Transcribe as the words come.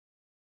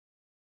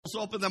Let's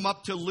open them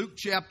up to Luke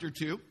chapter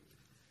 2.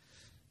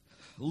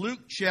 Luke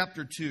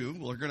chapter 2,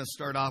 we're going to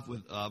start off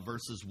with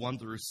verses 1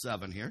 through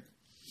 7 here.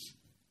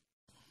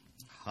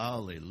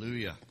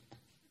 Hallelujah.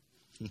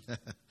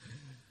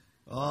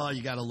 Oh,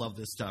 you got to love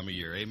this time of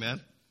year,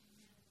 amen?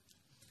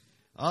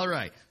 All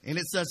right, and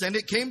it says, "And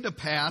it came to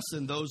pass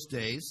in those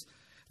days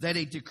that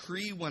a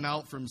decree went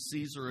out from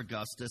Caesar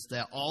Augustus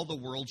that all the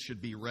world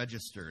should be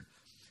registered.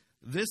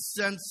 This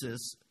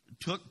census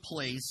took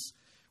place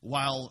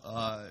while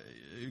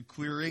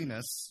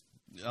Quirinius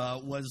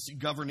was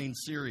governing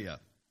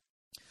Syria.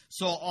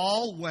 So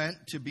all went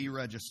to be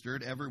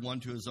registered, everyone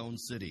to his own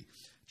city.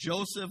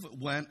 Joseph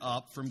went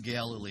up from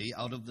Galilee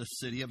out of the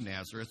city of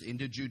Nazareth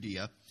into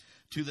Judea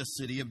to the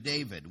city of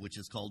David, which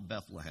is called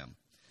Bethlehem,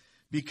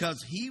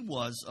 because he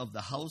was of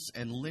the house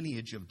and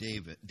lineage of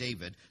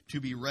David,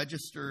 to be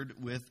registered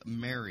with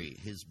Mary,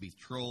 his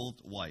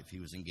betrothed wife. He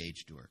was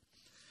engaged to her,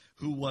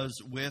 who was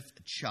with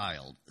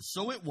child.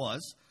 So it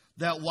was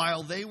that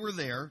while they were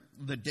there,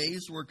 the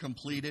days were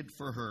completed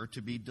for her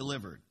to be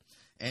delivered.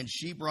 And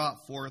she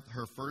brought forth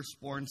her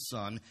firstborn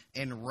son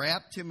and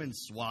wrapped him in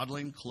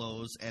swaddling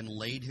clothes and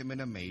laid him in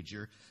a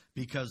manger,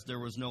 because there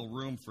was no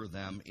room for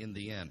them in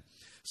the inn."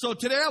 So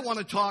today I want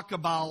to talk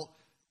about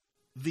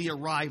the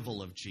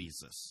arrival of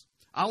Jesus.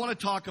 I want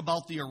to talk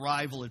about the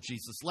arrival of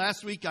Jesus.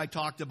 Last week I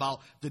talked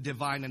about the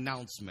divine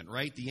announcement,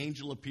 right? The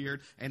angel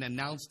appeared and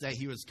announced that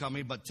he was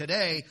coming. But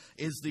today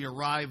is the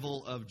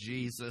arrival of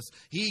Jesus.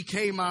 He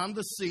came on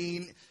the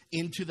scene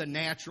into the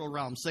natural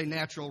realm. Say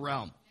natural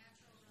realm.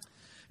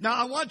 Now,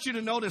 I want you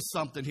to notice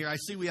something here. I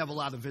see we have a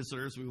lot of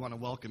visitors. We want to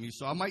welcome you.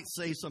 So I might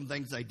say some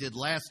things I did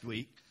last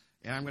week,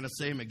 and I'm going to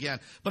say them again.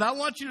 But I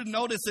want you to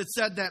notice it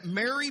said that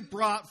Mary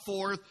brought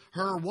forth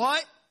her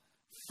what?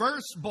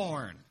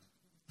 Firstborn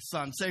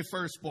son. Say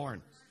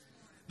firstborn.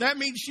 That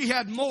means she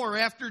had more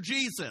after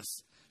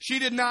Jesus. She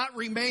did not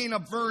remain a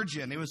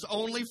virgin. It was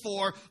only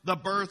for the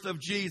birth of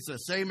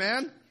Jesus.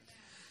 Amen?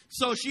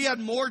 So she had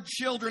more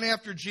children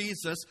after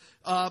Jesus,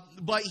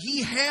 but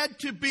he had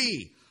to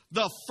be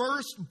the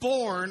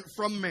firstborn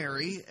from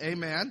Mary,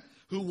 amen,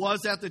 who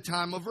was at the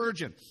time a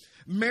virgin.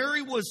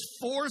 Mary was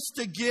forced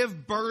to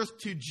give birth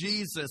to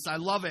Jesus, I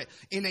love it,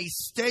 in a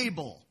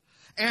stable,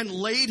 and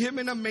laid him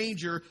in a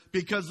manger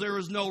because there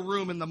was no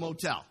room in the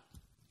motel.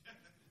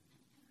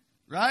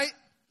 Right?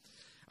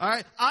 All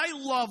right. I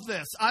love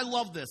this. I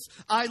love this.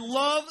 I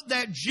love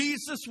that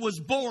Jesus was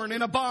born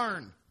in a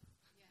barn.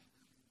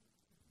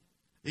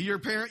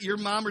 Your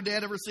mom or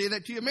dad ever say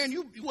that to you? Man,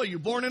 you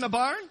born in a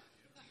barn?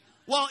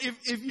 Well,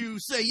 if you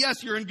say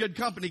yes, you're in good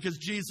company, because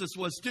Jesus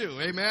was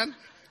too. Amen?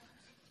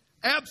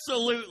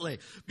 Absolutely.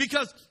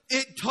 Because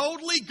it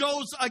totally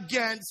goes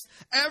against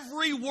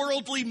every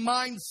worldly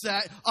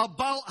mindset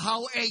about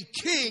how a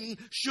king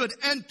should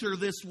enter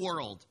this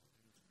world.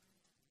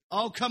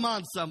 Oh, come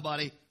on,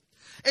 somebody.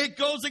 It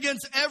goes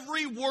against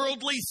every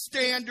worldly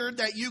standard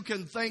that you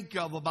can think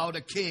of about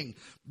a king.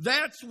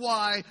 That's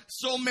why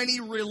so many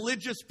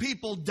religious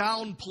people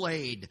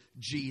downplayed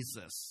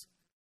Jesus.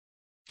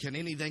 Can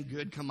anything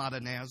good come out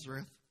of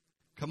Nazareth?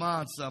 Come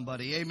on,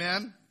 somebody.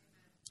 Amen?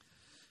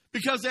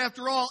 Because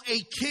after all,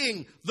 a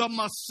king, the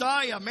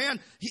Messiah,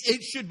 man,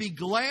 it should be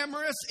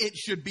glamorous, it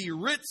should be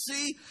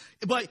ritzy,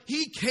 but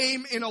he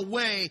came in a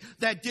way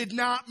that did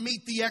not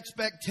meet the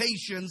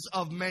expectations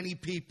of many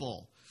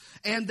people.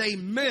 And they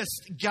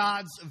missed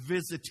God's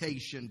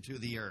visitation to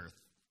the earth.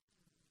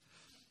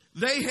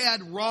 They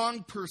had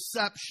wrong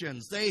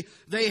perceptions.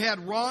 They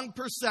had wrong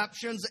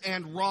perceptions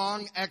and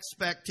wrong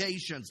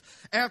expectations.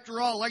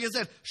 After all, like I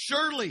said,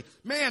 surely,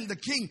 man, the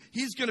king,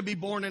 he's going to be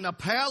born in a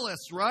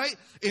palace, right?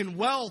 In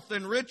wealth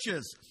and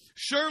riches.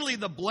 Surely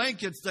the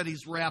blankets that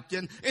he's wrapped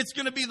in, it's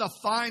going to be the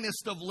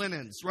finest of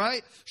linens,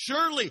 right?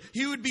 Surely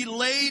he would be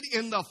laid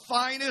in the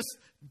finest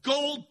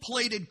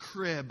gold-plated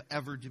crib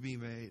ever to be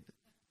made.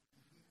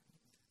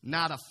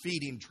 Not a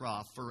feeding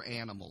trough for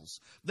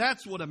animals.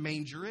 That's what a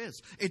manger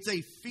is. It's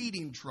a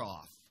feeding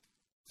trough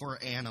for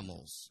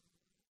animals.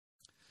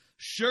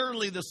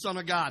 Surely the Son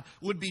of God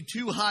would be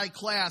too high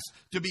class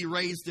to be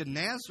raised in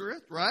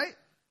Nazareth, right?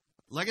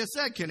 Like I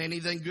said, can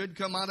anything good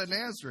come out of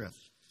Nazareth?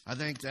 I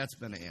think that's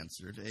been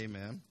answered.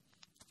 Amen.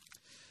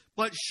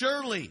 But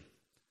surely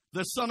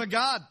the Son of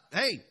God,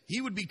 hey,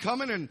 he would be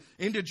coming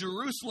into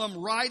Jerusalem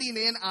riding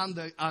in on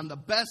the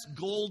best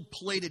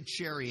gold-plated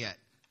chariot.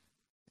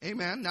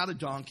 Amen. Not a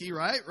donkey,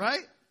 right?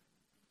 Right?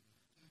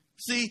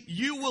 See,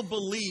 you will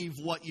believe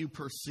what you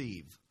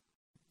perceive.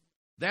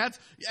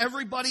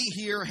 Everybody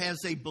here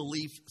has a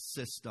belief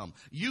system.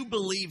 You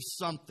believe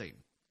something.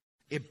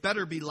 It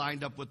better be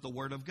lined up with the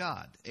Word of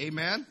God.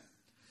 Amen?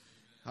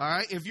 All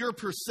right? If your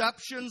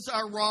perceptions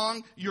are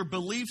wrong, your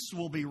beliefs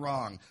will be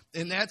wrong.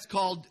 And that's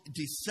called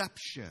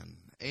deception.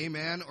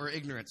 Amen? Or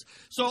ignorance.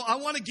 So I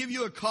want to give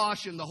you a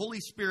caution. The Holy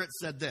Spirit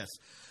said this.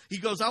 He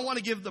goes, I want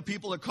to give the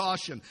people a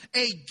caution.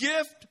 A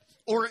gift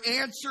or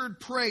answered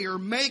prayer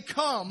may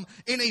come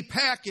in a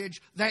package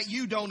that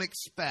you don't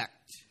expect.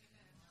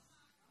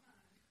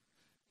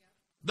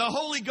 The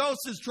Holy Ghost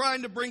is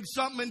trying to bring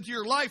something into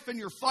your life and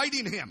you're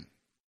fighting him.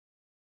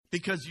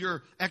 because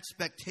your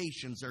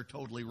expectations are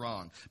totally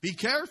wrong. Be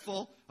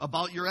careful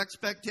about your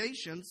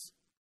expectations.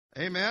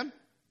 Amen.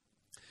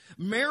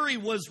 Mary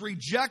was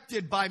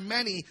rejected by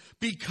many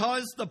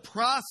because the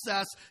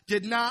process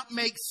did not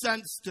make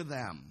sense to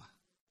them.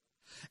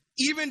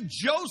 Even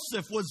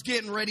Joseph was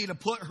getting ready to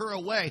put her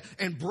away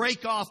and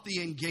break off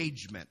the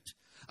engagement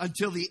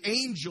until the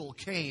angel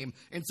came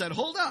and said,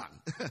 hold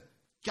on,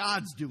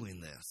 God's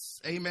doing this.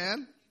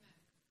 Amen?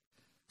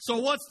 So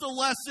what's the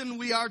lesson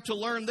we are to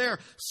learn there?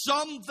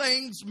 Some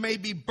things may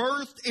be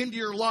birthed into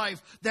your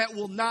life that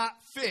will not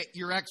fit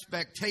your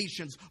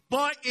expectations,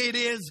 but it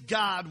is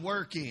God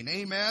working.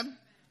 Amen?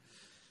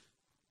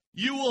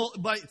 You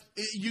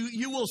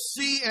will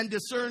see and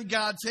discern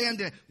God's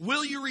hand.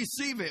 Will you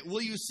receive it?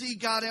 Will you see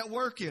God at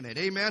work in it?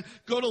 Amen.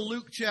 Go to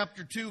Luke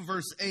chapter 2,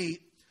 verse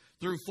 8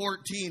 through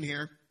 14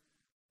 here.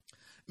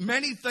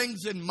 Many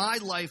things in my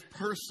life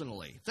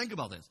personally, think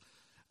about this.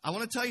 I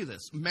want to tell you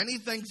this. Many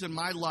things in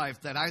my life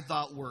that I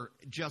thought were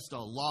just a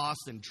loss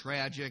and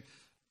tragic,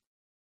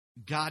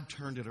 God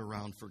turned it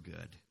around for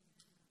good.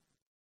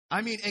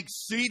 I mean,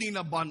 exceeding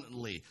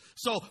abundantly.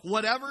 So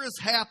whatever has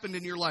happened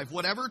in your life,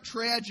 whatever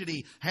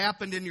tragedy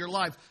happened in your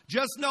life,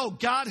 just know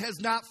God has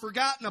not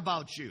forgotten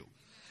about you.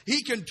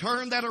 He can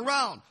turn that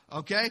around,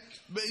 okay?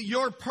 But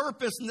your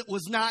purpose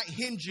was not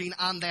hinging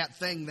on that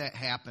thing that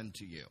happened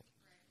to you.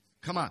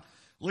 Come on,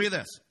 look at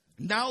this.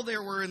 Now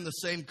there were in the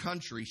same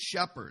country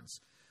shepherds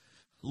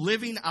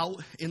living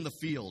out in the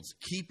fields,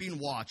 keeping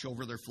watch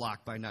over their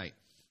flock by night.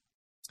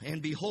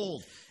 And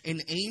behold, an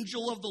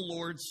angel of the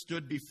Lord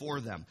stood before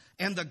them,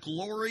 and the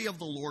glory of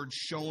the Lord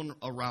shone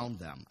around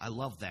them. I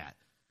love that.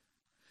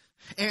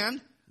 And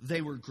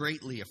they were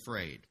greatly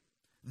afraid.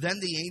 Then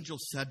the angel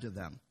said to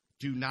them,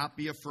 do not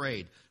be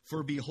afraid,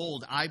 for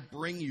behold, I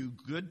bring you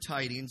good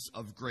tidings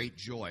of great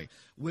joy,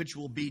 which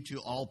will be to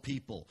all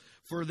people.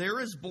 For there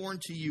is born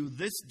to you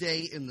this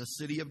day in the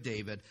city of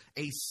David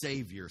a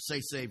Savior.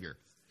 Say Savior.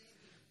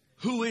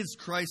 Who is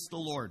Christ the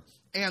Lord.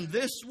 And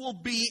this will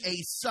be a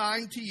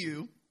sign to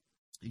you.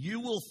 You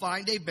will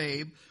find a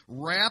babe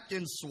wrapped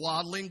in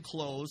swaddling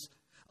cloths,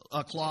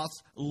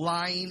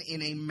 lying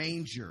in a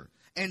manger.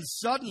 And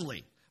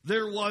suddenly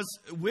there was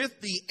with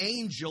the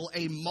angel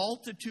a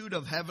multitude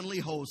of heavenly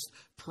hosts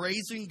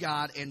praising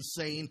God and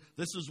saying,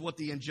 this is what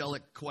the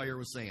angelic choir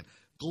was saying,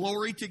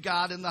 glory to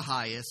God in the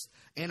highest,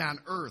 and on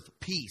earth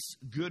peace,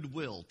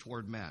 goodwill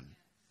toward men.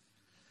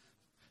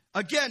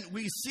 Again,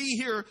 we see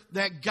here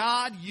that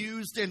God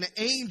used an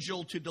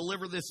angel to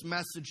deliver this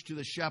message to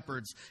the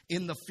shepherds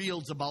in the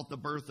fields about the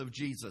birth of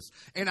Jesus.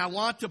 And I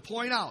want to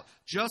point out,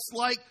 just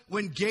like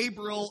when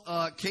Gabriel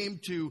came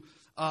to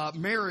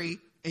Mary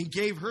and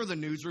gave her the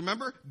news,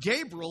 remember,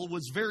 Gabriel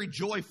was very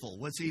joyful,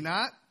 was he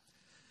not?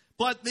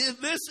 But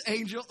this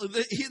angel,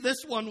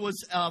 this one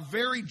was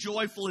very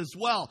joyful as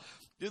well.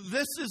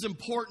 This is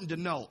important to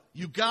know.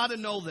 You got to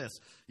know this.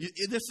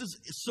 This is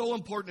so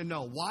important to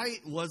know. Why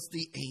was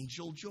the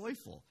angel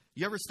joyful?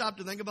 You ever stop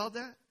to think about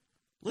that?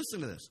 Listen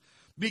to this.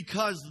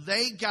 Because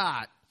they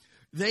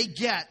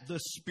get the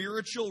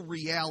spiritual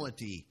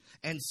reality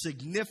and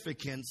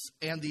significance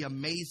and the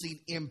amazing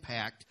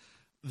impact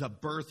the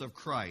birth of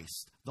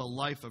Christ, the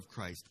life of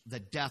Christ, the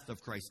death of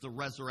Christ, the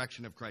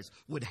resurrection of Christ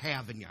would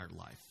have in your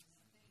life.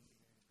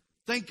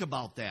 Think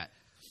about that.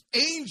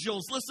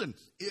 Angels, listen,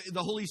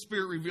 the Holy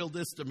Spirit revealed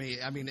this to me.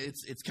 I mean,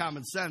 it's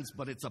common sense,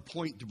 but it's a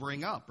point to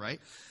bring up, right?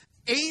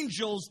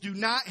 Angels do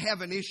not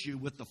have an issue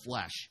with the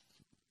flesh.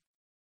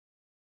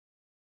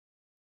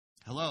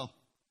 Hello?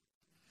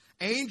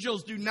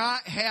 Angels do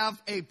not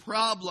have a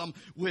problem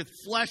with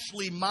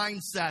fleshly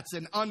mindsets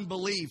and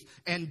unbelief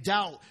and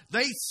doubt.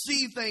 They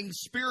see things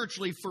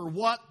spiritually for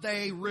what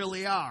they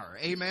really are.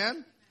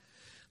 Amen?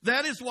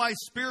 That is why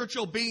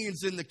spiritual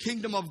beings in the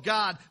kingdom of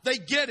God, they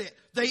get it.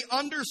 They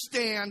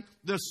understand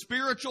the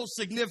spiritual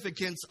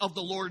significance of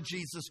the Lord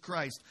Jesus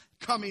Christ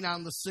coming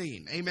on the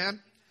scene. Amen?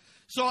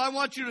 So I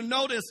want you to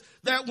notice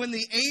that when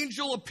the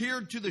angel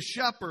appeared to the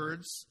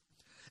shepherds,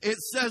 it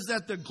says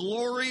that the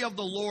glory of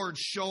the Lord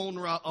shone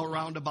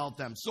around about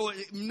them. So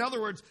in other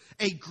words,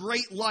 a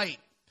great light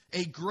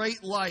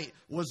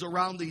was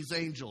around these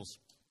angels.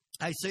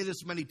 I say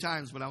this many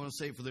times, but I want to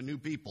say it for the new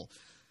people.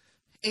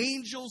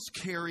 Angels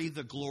carry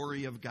the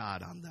glory of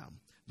God on them,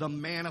 the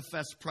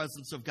manifest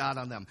presence of God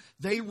on them.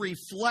 They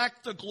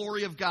reflect the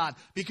glory of God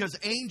because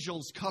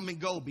angels come and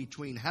go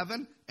between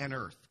heaven and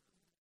earth.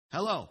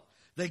 Hello.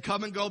 They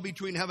come and go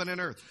between heaven and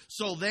earth.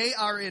 So they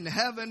are in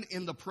heaven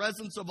in the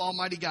presence of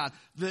Almighty God,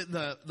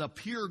 the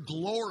pure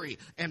glory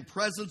and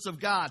presence of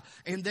God.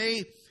 And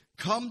they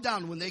come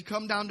down. When they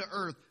come down to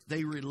earth,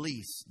 they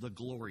release the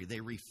glory. They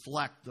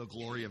reflect the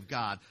glory of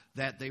God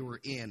that they were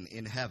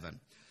in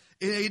heaven.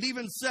 It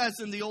even says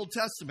in the Old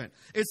Testament,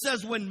 it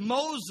says when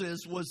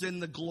Moses was in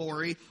the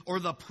glory or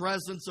the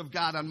presence of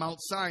God on Mount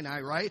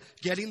Sinai, right,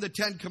 getting the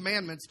 10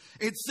 Commandments,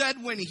 it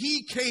said when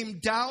he came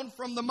down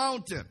from the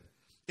mountain,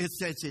 it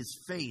says his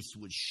face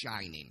was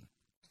shining.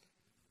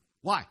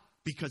 Why?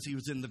 Because he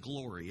was in the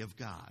glory of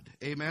God.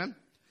 Amen?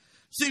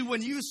 See,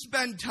 when you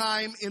spend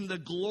time in the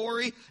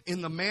glory,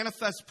 in the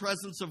manifest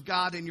presence of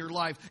God in your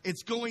life,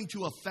 it's going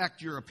to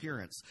affect your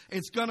appearance.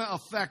 It's going to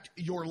affect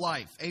your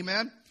life.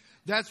 Amen?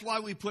 That's why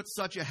we put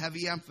such a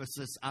heavy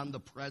emphasis on the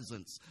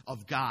presence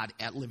of God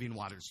at Living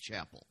Waters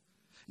Chapel.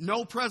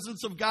 No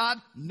presence of God,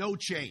 no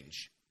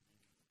change.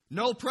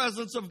 No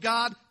presence of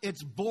God,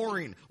 it's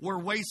boring.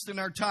 We're wasting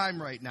our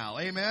time right now.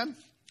 Amen?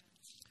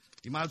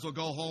 You might as well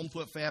go home,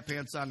 put fat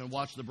pants on, and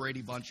watch the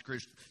Brady Bunch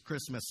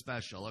Christmas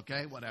special,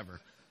 okay? Whatever.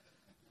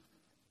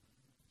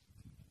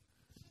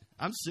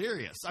 I'm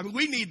serious. I mean,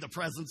 we need the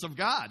presence of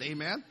God.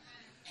 Amen?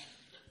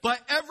 But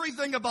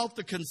everything about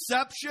the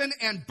conception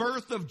and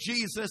birth of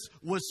Jesus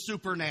was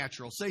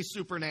supernatural. Say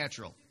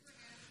supernatural.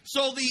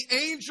 So the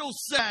angel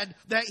said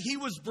that he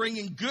was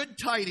bringing good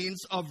tidings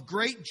of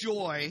great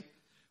joy,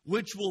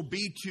 which will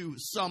be to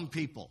some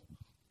people.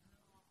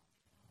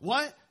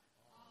 What?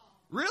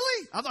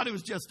 Really? I thought it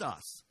was just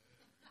us.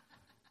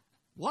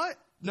 What?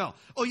 No.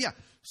 Oh, yeah.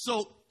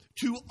 So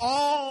to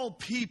all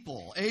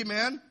people.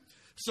 Amen?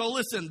 So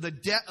listen,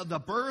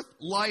 the birth,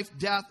 life,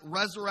 death,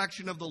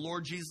 resurrection of the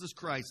Lord Jesus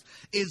Christ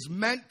is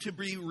meant to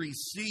be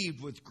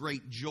received with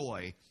great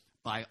joy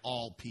by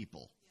all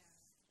people.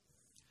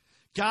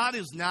 God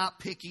is not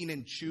picking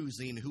and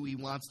choosing who he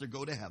wants to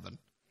go to heaven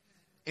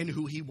and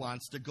who he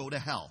wants to go to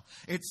hell.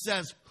 It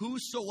says,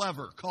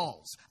 whosoever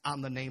calls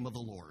on the name of the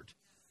Lord.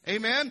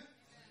 Amen?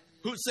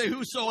 Say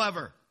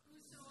whosoever.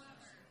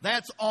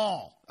 That's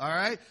all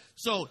right?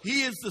 So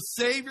he is the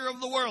Savior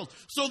of the world.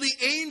 So the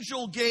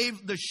angel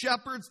gave the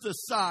shepherds the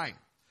sign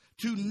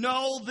to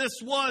know this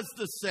was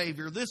the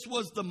Savior. This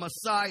was the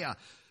Messiah,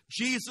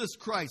 Jesus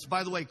Christ.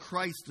 By the way,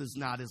 Christ is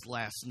not his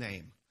last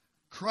name.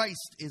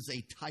 Christ is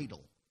a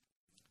title.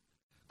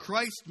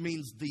 Christ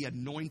means the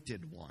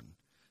anointed one,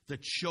 the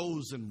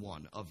chosen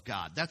one of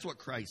God. That's what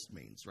Christ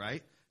means,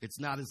 right? It's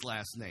not his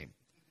last name.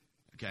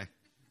 Okay?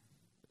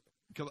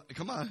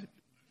 Come on.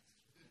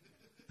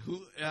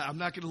 I'm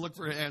not going to look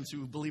for hands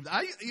who believe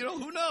that.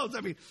 Who knows?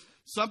 I mean,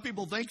 some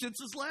people think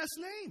it's his last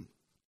name,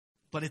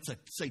 but it's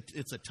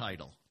a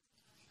title.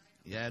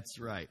 Yeah, that's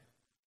right.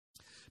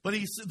 But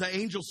the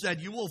angel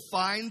said, you will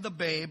find the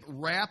babe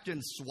wrapped in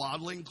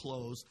swaddling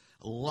clothes,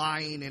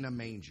 lying in a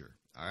manger.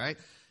 All right.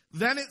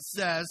 Then it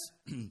says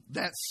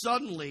that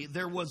suddenly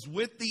there was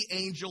with the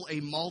angel a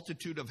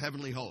multitude of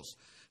heavenly hosts.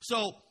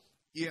 So,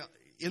 yeah.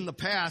 In the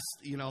past,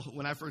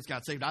 when I first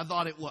got saved, I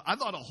thought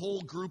a whole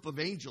group of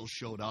angels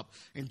showed up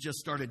and just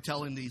started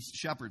telling these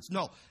shepherds.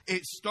 No,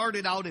 it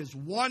started out as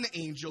one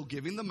angel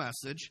giving the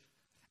message,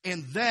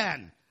 and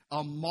then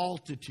a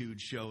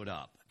multitude showed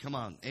up. Come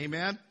on,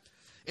 amen?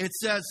 It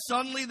says,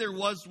 suddenly there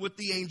was with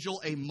the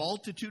angel a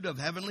multitude of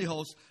heavenly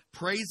hosts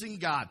praising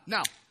God.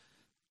 Now,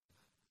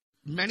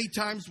 many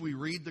times we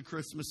read the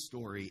Christmas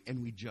story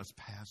and we just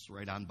pass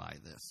right on by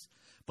this.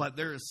 But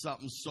there is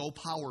something so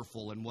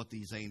powerful in what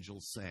these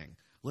angels sang.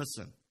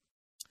 Listen,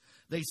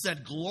 they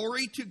said,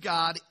 glory to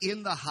God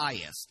in the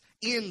highest,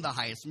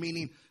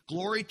 meaning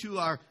glory to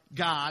our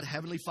God,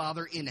 Heavenly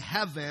Father in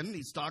heaven.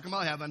 He's talking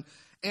about heaven.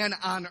 And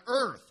on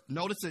earth,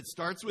 notice it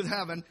starts with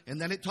heaven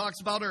and then it talks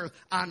about earth.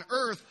 On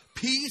earth,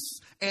 peace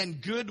and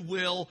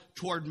goodwill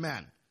toward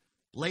men.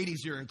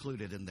 Ladies, you're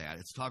included in that.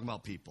 It's talking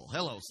about people.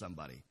 Hello,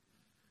 somebody.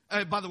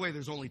 By the way,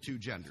 there's only two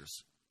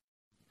genders.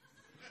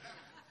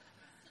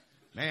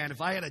 Man,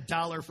 if I had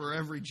 $1 for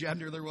every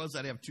gender there was,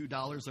 I'd have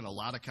 $2 and a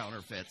lot of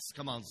counterfeits.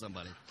 Come on,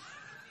 somebody.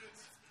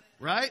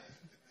 Right?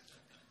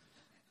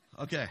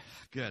 Okay,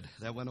 good.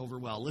 That went over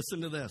well.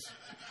 Listen to this.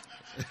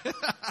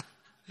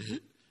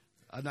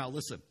 Now,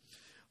 listen.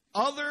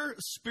 Other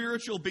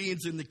spiritual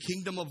beings in the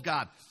kingdom of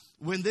God.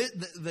 When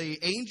the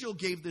angel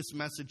gave this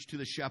message to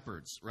the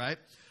shepherds, right?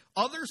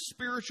 Other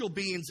spiritual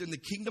beings in the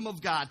kingdom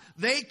of God,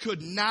 they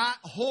could not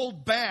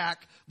hold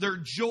back their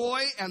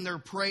joy and their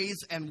praise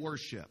and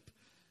worship.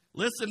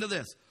 Listen to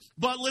this.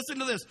 But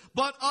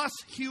us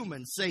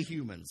humans, say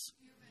humans.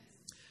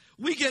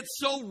 We get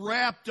so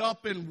wrapped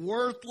up in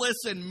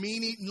worthless and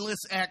meaningless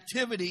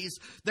activities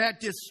that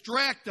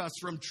distract us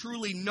from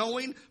truly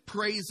knowing,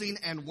 praising,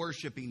 and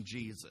worshiping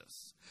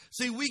Jesus.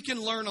 See, we can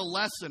learn a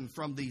lesson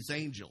from these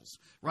angels,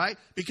 right?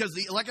 Because,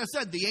 like I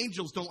said, the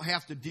angels don't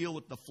have to deal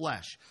with the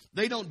flesh.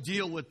 They don't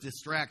deal with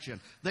distraction.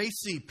 They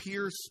see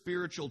pure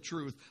spiritual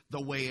truth the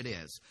way it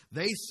is.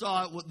 They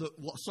saw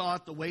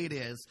it the way it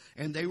is,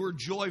 and they were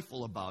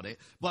joyful about it.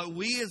 But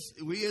we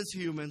as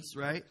humans,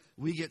 right,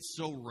 we get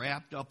so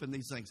wrapped up in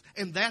these things.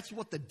 And that's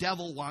what the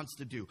devil wants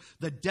to do.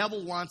 The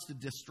devil wants to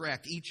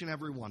distract each and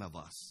every one of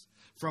us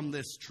from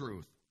this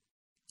truth.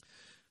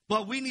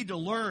 But we need to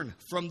learn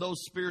from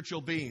those spiritual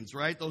beings,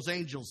 right? Those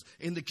angels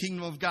in the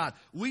kingdom of God.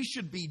 We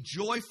should be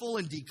joyful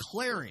in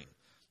declaring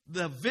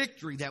the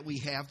victory that we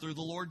have through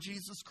the Lord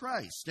Jesus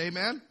Christ.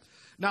 Amen?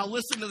 Now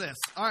listen to this.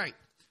 All right.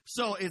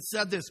 So it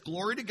said this,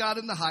 glory to God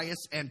in the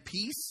highest and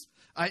peace,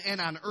 and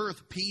on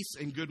earth peace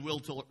and goodwill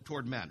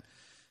toward men.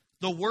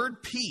 The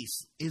word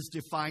peace is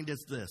defined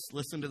as this.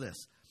 Listen to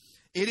this.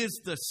 It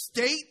is the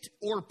state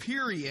or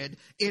period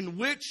in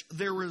which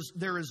there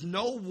is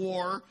no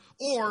war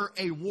or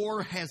a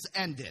war has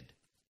ended.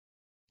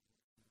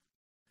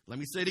 Let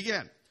me say it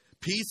again.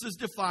 Peace is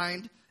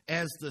defined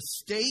as the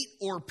state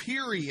or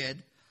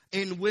period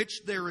in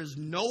which there is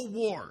no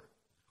war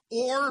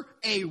or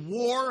a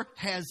war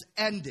has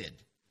ended.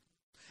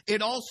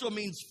 It also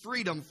means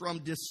freedom from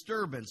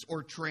disturbance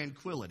or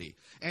tranquility.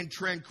 And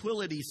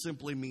tranquility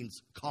simply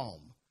means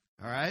calm.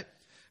 All right?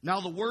 Now,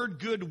 the word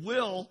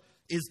goodwill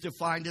is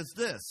defined as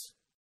this: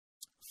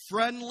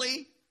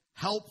 friendly,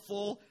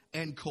 helpful,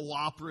 and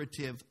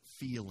cooperative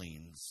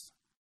feelings.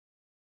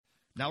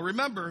 Now,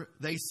 remember,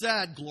 they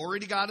said, glory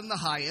to God in the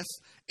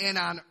highest, and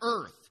on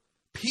earth,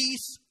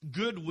 peace and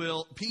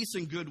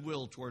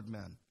goodwill toward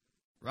men.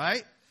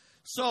 Right?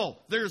 So,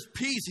 there's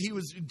peace.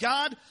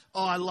 God,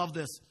 oh, I love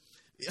this.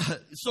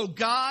 So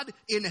God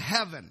in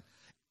heaven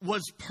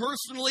was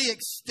personally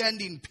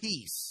extending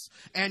peace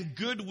and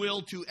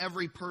goodwill to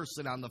every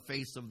person on the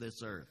face of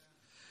this earth.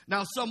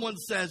 Now someone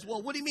says,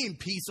 well, what do you mean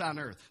peace on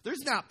earth?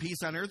 There's not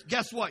peace on earth.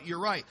 Guess what? You're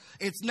right.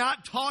 It's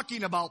not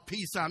talking about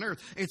peace on earth.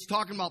 It's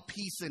talking about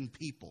peace in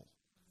people.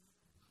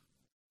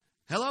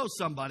 Hello,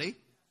 somebody.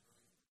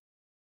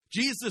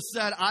 Jesus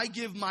said, I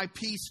give my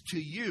peace to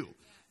you.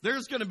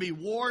 There's going to be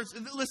wars.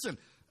 Listen,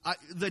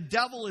 the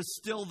devil is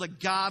still the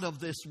god of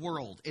this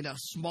world in a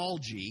small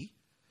g,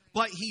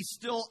 but he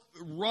still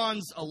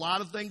runs a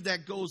lot of things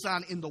that goes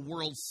on in the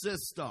world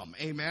system.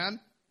 Amen?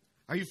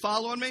 Are you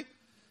following me?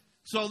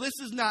 So this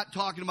is not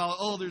talking about,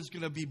 oh, there's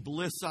going to be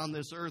bliss on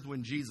this earth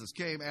when Jesus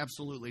came.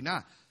 Absolutely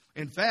not.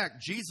 In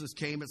fact, Jesus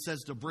came, it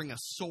says, to bring a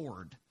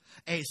sword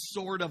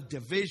of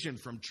division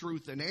from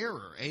truth and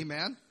error.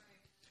 Amen?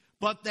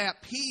 But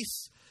that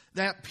peace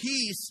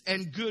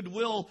and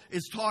goodwill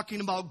is talking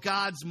about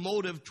God's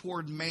motive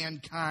toward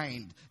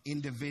mankind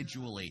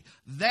individually.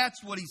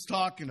 That's what he's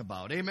talking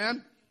about.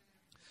 Amen?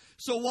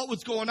 So what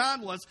was going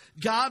on was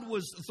God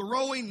was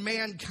throwing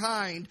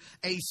mankind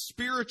a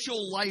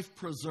spiritual life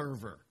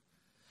preserver.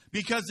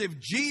 Because if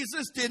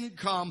Jesus didn't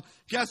come,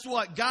 guess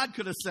what? God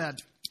could have said,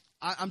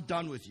 I'm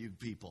done with you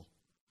people.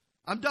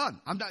 I'm done.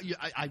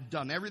 I've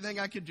done everything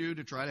I could do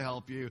to try to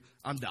help you.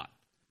 I'm done.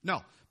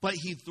 No, but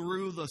he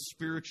threw the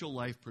spiritual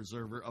life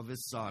preserver of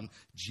his son,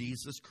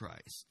 Jesus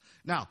Christ.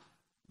 Now,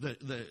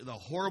 the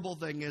horrible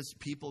thing is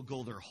people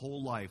go their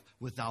whole life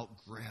without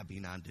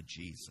grabbing onto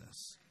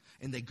Jesus.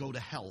 And they go to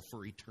hell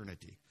for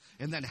eternity.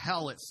 And then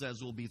hell, it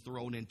says, will be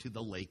thrown into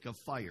the lake of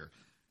fire.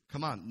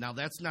 Come on. Now,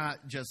 that's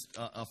not just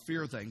a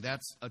fear thing.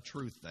 That's a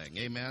truth thing.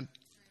 Amen?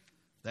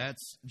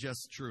 That's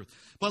just truth.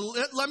 But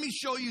let me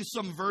show you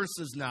some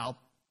verses now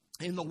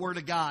in the Word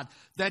of God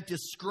that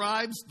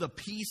describes the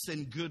peace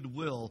and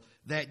goodwill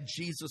that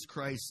Jesus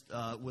Christ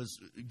was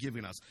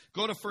giving us.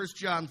 Go to 1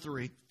 John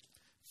 3.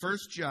 1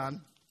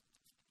 John,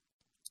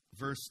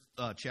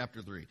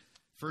 chapter 3.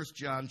 1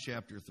 John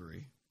chapter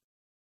 3.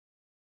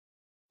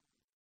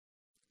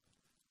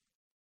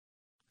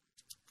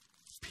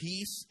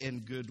 Peace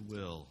and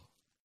goodwill.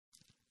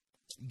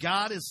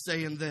 God is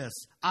saying this: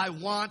 I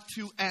want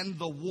to end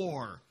the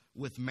war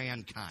with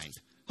mankind.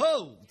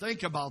 Oh,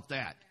 think about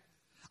that.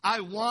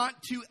 I want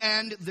to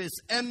end this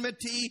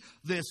enmity,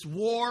 this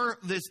war,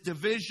 this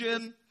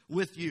division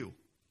with you.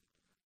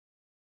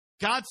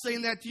 God's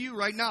saying that to you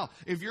right now.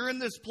 If you're in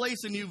this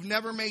place and you've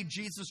never made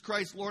Jesus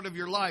Christ Lord of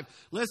your life,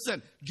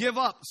 listen, give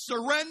up,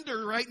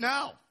 surrender right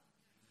now.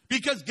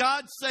 Because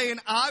God's saying,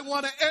 I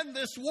want to end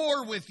this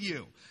war with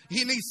you.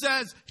 And he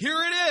says, here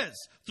it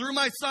is, through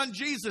my son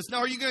Jesus.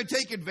 Now, are you going to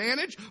take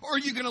advantage, or are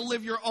you going to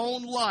live your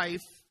own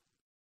life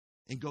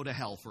and go to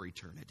hell for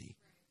eternity?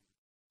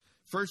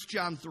 1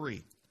 John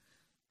 3,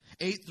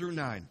 8 through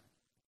 9.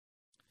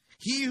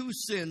 He who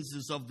sins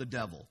is of the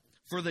devil,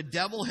 for the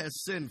devil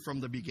has sinned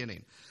from the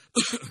beginning.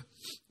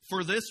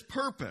 For this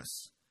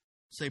purpose,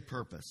 say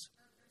purpose,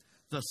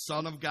 the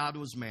Son of God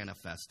was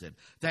manifested,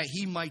 that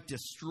he might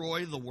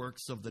destroy the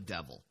works of the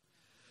devil.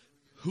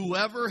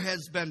 Whoever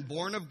has been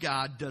born of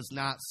God does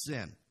not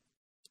sin,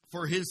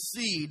 for his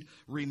seed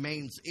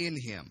remains in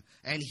him,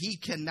 and he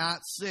cannot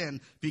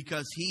sin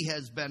because he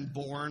has been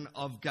born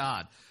of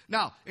God.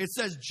 Now, it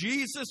says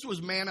Jesus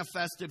was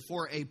manifested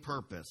for a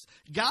purpose.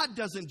 God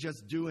doesn't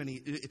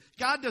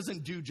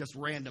do just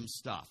random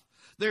stuff.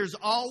 There's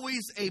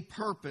always a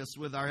purpose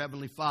with our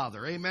Heavenly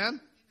Father. Amen?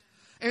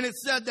 And it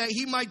said that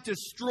he might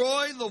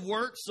destroy the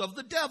works of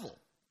the devil.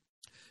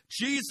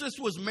 Jesus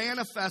was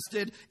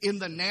manifested in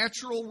the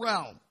natural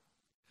realm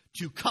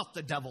to cut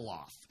the devil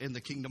off in the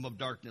kingdom of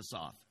darkness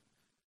off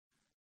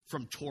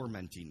from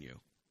tormenting you.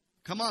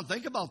 Come on,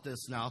 think about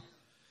this now.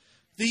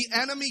 The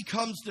enemy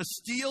comes to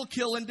steal,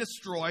 kill, and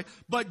destroy,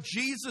 but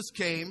Jesus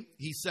came,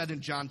 he said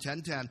in John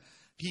 10:10,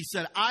 he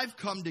said, I've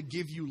come to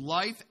give you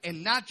life,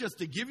 and not just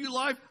to give you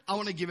life, I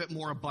want to give it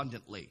more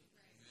abundantly.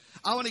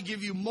 I want to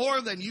give you more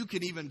than you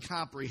can even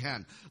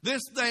comprehend.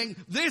 This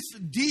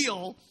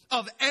deal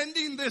of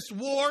ending this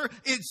war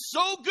is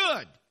so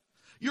good,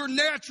 your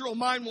natural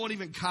mind won't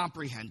even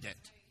comprehend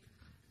it.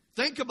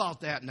 Think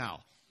about that now.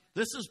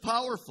 This is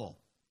powerful.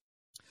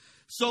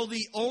 So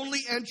the only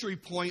entry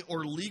point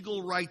or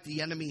legal right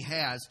the enemy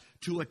has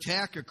to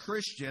attack a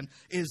Christian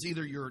is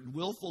either your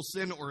willful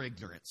sin or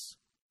ignorance.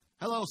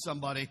 Hello,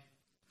 somebody.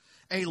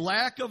 A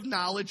lack of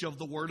knowledge of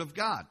the Word of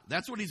God.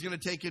 That's what he's going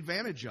to take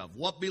advantage of.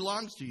 What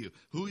belongs to you?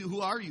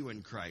 Who are you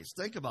in Christ?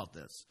 Think about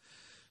this.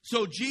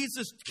 So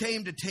Jesus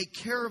came to take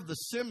care of the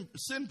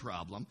sin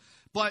problem,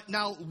 but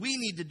now we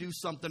need to do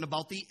something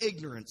about the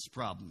ignorance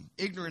problem.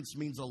 Ignorance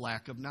means a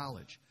lack of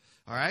knowledge.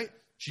 All right?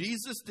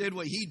 Jesus did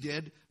what he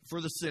did for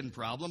the sin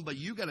problem, but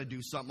you got to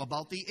do something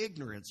about the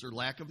ignorance or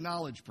lack of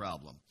knowledge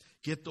problem.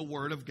 Get the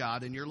Word of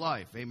God in your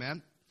life.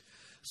 Amen?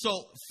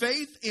 So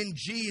faith in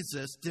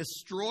Jesus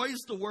destroys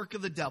the work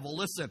of the devil.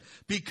 Listen,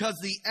 because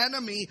the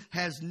enemy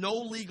has no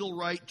legal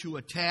right to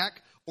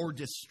attack or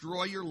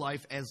destroy your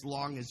life as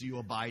long as you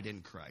abide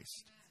in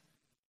Christ.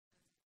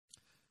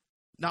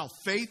 Now,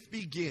 faith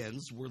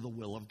begins where the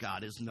will of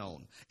God is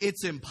known.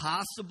 It's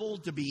impossible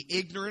to be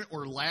ignorant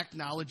or lack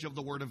knowledge of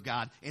the Word of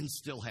God and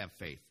still have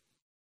faith.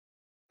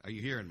 Are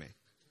you hearing me?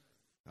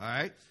 All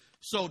right?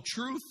 So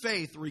true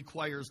faith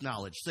requires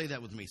knowledge. Say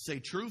that with me. Say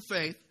true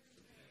faith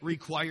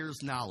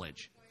requires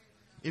knowledge.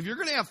 If you're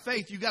going to have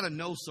faith, you got to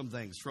know some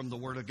things from the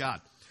Word of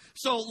God.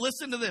 So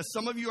listen to this.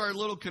 Some of you are a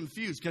little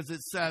confused because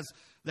it says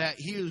that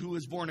he who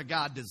is born of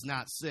God does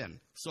not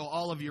sin. So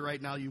all of you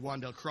right now, you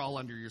want to crawl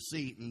under your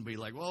seat and be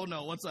like, "Whoa,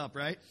 no, what's up?"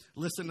 Right?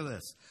 Listen to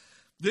this.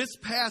 This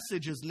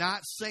passage is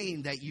not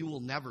saying that you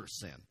will never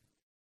sin.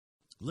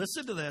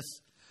 Listen to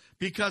this.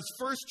 Because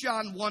 1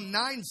 John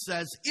 1:9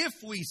 says, if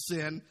we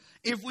sin,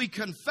 if we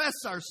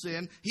confess our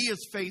sin, he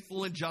is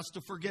faithful and just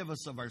to forgive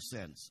us of our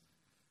sins.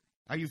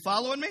 Are you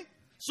following me?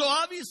 So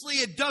obviously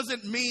it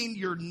doesn't mean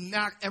you're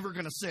not ever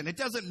going to sin. It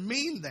doesn't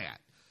mean that.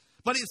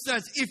 But it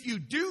says if you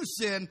do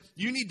sin,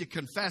 you need to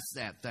confess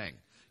that thing.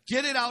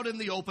 Get it out in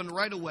the open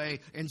right away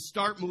and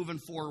start moving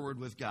forward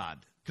with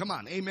God. Come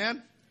on,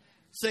 amen?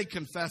 Say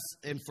confess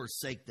and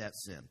forsake that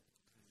sin.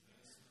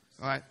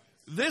 All right.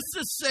 This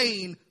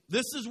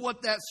is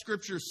what that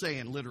scripture is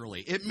saying,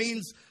 literally. It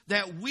means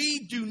that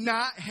we do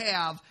not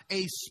have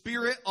a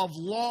spirit of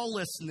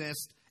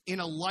lawlessness in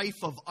a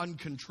life of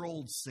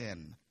uncontrolled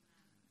sin.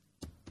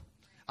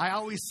 I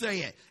always say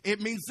it.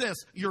 It means this.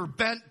 You're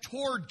bent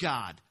toward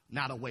God,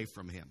 not away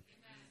from him.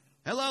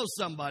 Hello,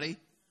 somebody.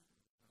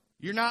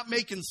 You're not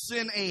making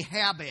sin a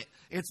habit.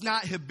 It's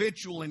not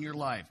habitual in your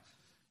life.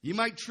 You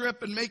might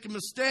trip and make a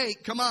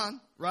mistake. Come on,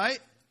 right?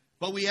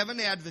 But we have an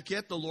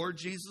advocate, the Lord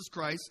Jesus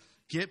Christ.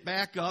 Get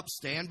back up,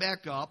 stand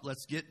back up.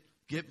 Let's get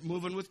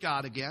moving with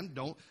God again.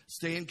 Don't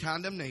stay in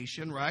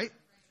condemnation, right?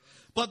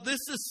 But this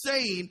is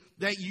saying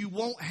that you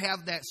won't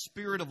have that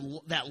spirit of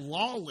that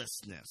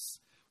lawlessness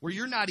where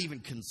you're not even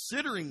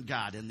considering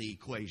God in the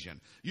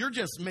equation. You're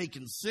just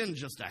making sin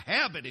just a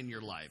habit in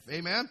your life.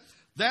 Amen?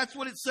 That's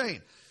what it's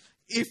saying.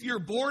 If you're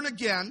born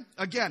again,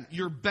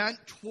 you're bent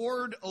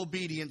toward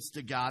obedience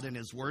to God and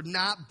his word,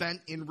 not bent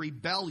in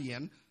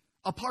rebellion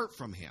apart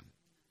from him.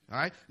 All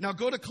right? Now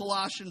go to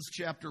Colossians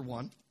chapter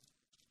 1.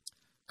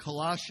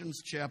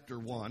 Colossians chapter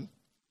 1.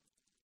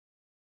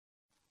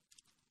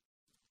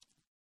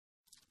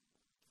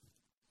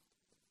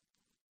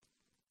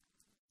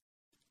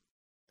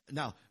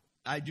 Now,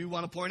 I do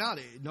want to point out,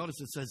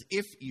 notice it says,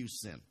 if you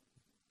sin.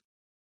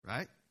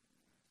 Right?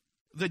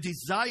 The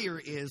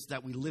desire is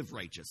that we live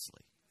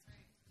righteously.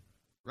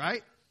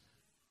 Right?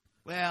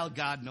 Well,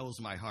 God knows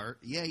my heart.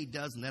 Yeah, he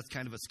does, and that's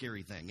kind of a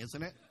scary thing,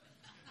 isn't it?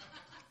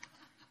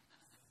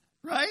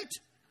 Right?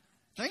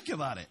 Think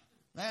about it.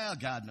 Well,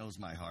 God knows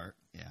my heart.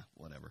 Yeah,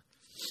 whatever.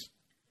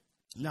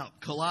 Now,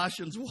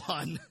 Colossians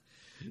 1,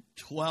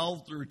 12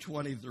 through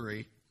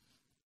 23.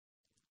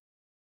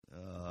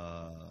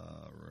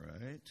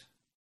 Right.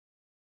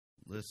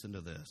 Listen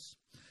to this.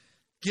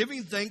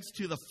 Giving thanks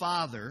to the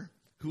Father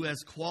who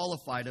has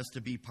qualified us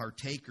to be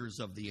partakers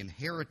of the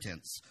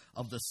inheritance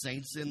of the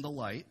saints in the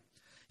light.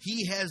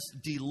 He has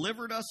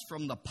delivered us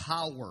from the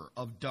power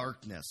of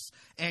darkness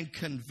and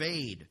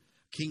conveyed,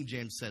 King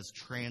James says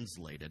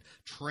translated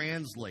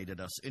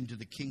us into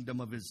the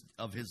kingdom of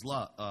his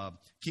love,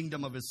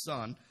 kingdom of his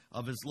Son,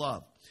 of his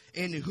love,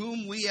 in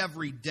whom we have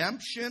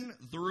redemption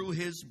through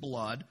his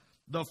blood,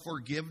 the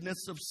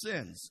forgiveness of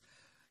sins.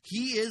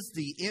 He is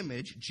the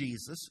image,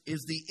 Jesus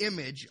is the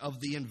image of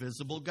the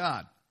invisible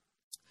God,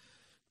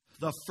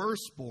 the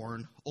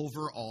firstborn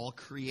over all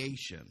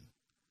creation.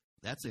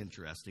 That's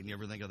interesting. You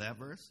ever think of that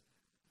verse?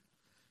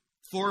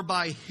 For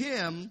by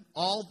him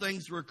all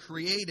things were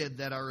created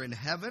that are in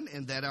heaven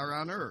and that are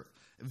on earth,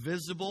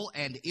 visible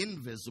and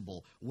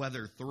invisible,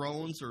 whether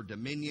thrones or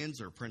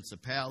dominions or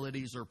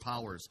principalities or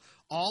powers.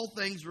 All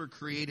things were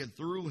created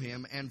through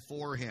him and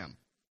for him.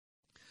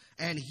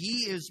 And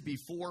he is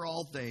before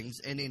all things,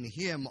 and in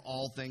him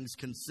all things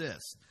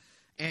consist.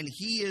 And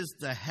he is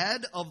the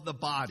head of the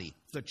body,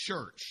 the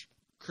church,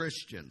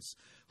 Christians,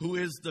 who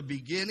is the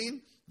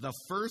beginning, the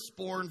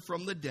firstborn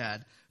from the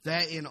dead,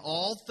 that in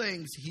all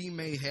things he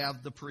may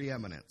have the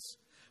preeminence.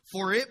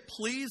 For it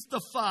pleased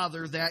the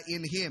Father that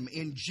in him,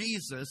 in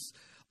Jesus,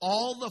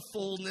 all the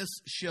fullness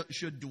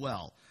should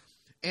dwell,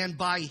 and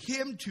by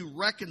him to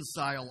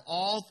reconcile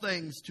all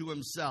things to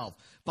himself,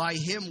 by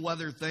him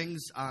whether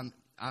things on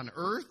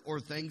earth or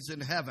things in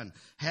heaven,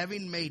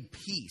 having made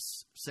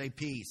peace, say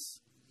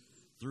peace,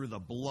 through the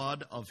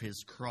blood of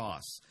his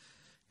cross.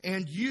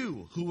 And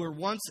you who were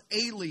once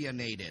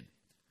alienated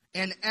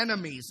and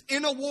enemies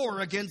in a war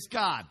against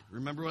God.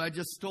 Remember what I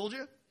just told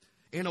you?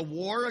 In a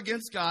war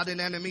against God and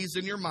enemies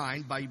in your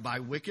mind by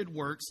wicked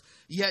works.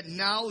 Yet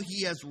now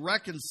he has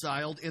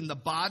reconciled in the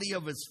body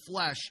of his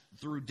flesh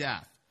through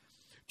death,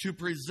 to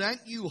present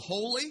you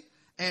holy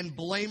and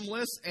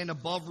blameless and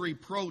above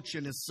reproach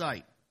in his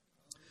sight.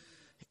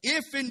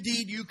 If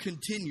indeed you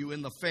continue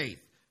in the faith,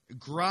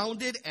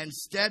 grounded and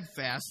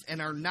steadfast,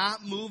 and are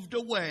not moved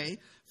away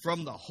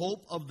from the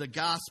hope of the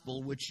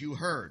gospel which you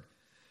heard,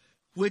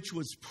 which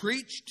was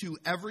preached to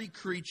every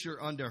creature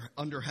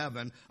under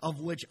heaven, of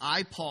which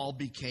I, Paul,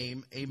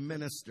 became a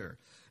minister.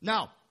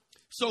 Now,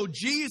 so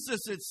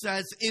Jesus, it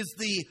says, is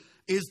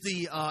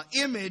the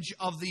image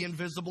of the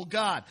invisible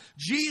God.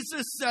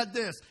 Jesus said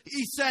this.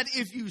 He said,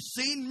 if you've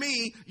seen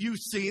me, you've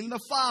seen the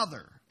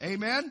Father.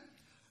 Amen?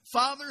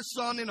 Father,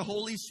 Son, and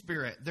Holy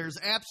Spirit. There's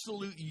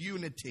absolute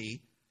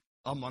unity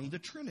among the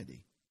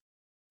Trinity.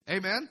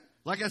 Amen?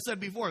 Like I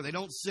said before, they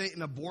don't sit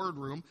in a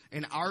boardroom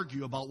and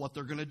argue about what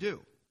they're going to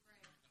do.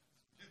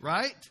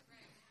 Right?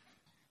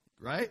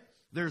 Right?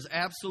 There's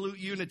absolute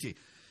unity.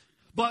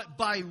 But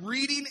by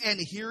reading and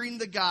hearing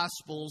the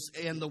Gospels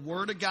and the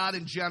Word of God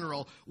in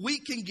general, we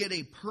can get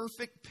a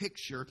perfect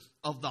picture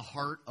of the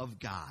heart of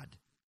God,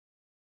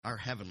 our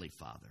Heavenly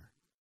Father.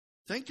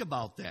 Think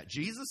about that.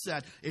 Jesus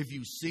said, if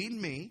you've seen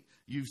me,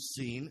 you've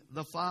seen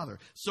the Father.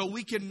 So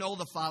we can know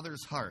the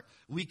Father's heart.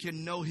 We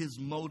can know his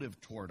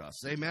motive toward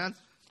us. Amen?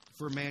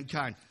 For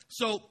mankind.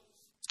 So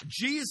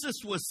Jesus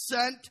was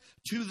sent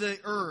to this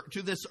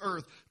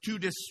earth to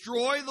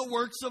destroy the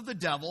works of the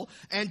devil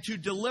and to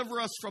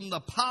deliver us from the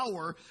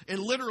power. And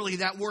literally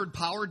that word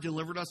power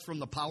delivered us from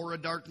the power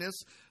of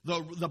darkness.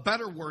 The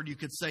better word you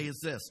could say is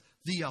this: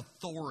 the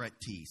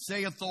authority.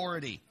 Say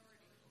authority.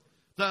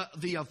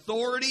 The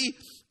authority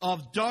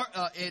of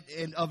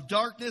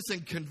darkness,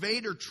 and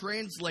conveyed or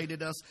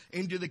translated us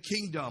into the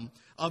kingdom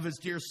of his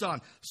dear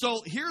Son.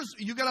 So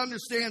you got to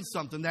understand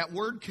something. That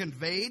word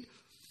conveyed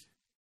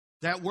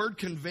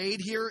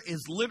here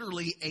is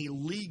literally a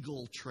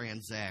legal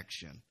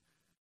transaction.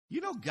 You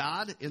know,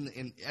 God,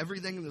 in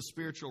everything in the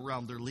spiritual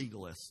realm, they're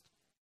legalists.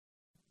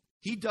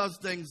 He does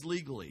things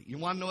legally. You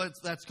want to know what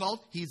that's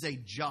called? He's a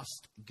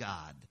just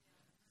God.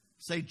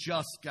 Say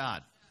just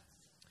God.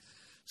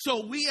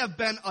 So we have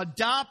been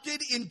adopted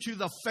into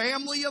the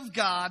family of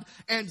God,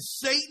 and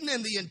Satan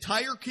and the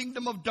entire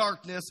kingdom of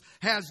darkness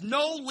has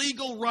no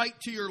legal right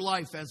to your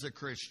life as a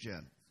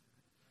Christian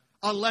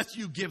unless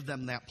you give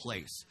them that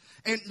place.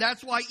 And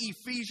that's why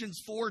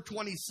Ephesians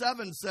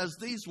 4:27 says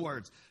these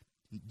words.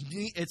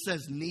 It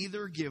says,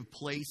 neither give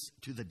place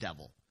to the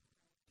devil.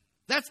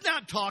 That's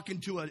not talking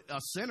to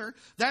a sinner.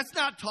 That's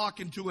not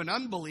talking to an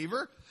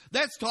unbeliever.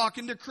 That's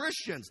talking to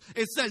Christians.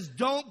 It says,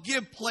 don't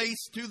give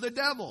place to the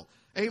devil.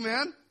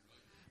 Amen?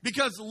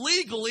 Because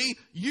legally,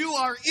 you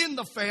are in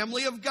the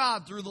family of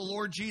God through the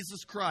Lord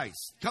Jesus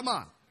Christ. Come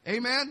on.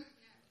 Amen?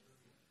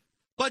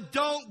 But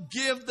don't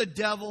give the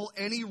devil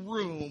any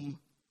room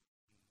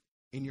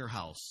in your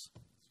house.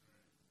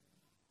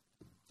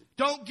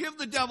 Don't give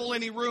the devil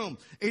any room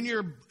in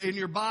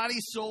your body,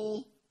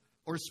 soul,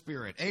 or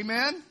spirit.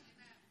 Amen?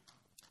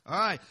 All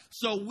right.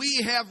 So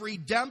we have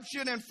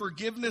redemption and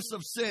forgiveness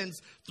of sins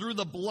through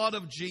the blood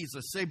of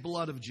Jesus. Say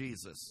blood of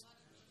Jesus.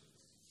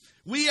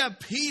 We have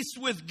peace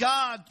with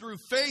God through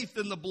faith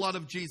in the blood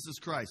of Jesus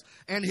Christ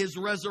and his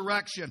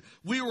resurrection.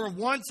 We were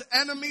once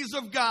enemies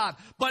of God,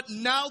 but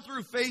now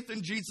through faith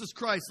in Jesus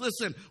Christ,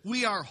 listen,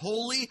 we are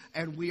holy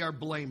and we are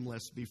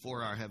blameless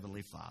before our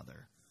Heavenly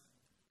Father.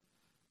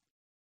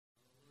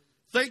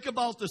 Think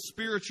about the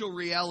spiritual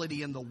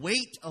reality and the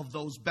weight of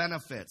those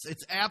benefits.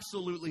 It's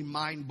absolutely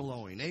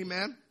mind-blowing.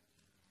 Amen?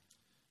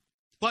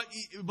 But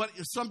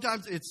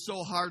sometimes it's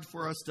so hard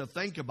for us to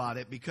think about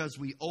it because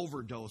we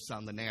overdose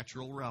on the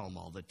natural realm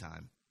all the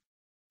time.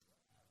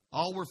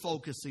 All we're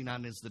focusing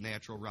on is the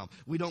natural realm.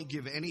 We don't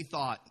give any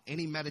thought,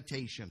 any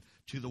meditation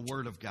to the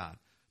Word of God,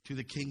 to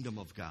the kingdom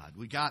of God.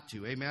 We got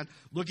to, amen?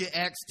 Look at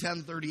Acts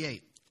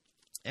 10:38.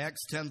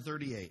 Acts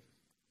 10:38.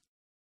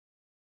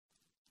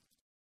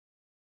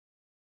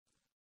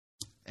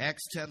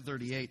 Acts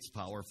 10:38 is a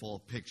powerful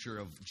picture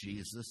of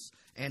Jesus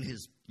and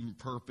his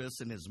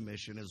purpose and his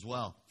mission as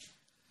well.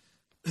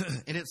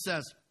 And it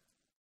says,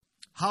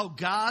 how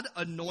God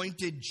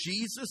anointed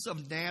Jesus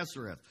of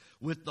Nazareth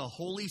with the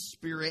Holy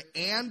Spirit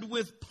and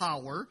with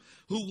power,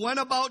 who went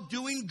about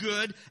doing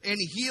good and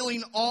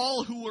healing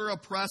all who were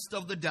oppressed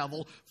of the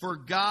devil, for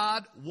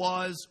God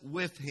was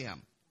with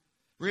him.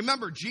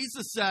 Remember,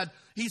 Jesus said,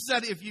 he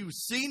said, if you've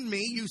seen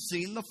me, you've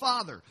seen the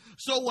Father.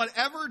 So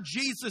whatever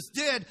Jesus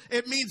did,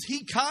 it means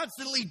he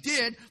constantly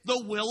did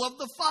the will of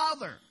the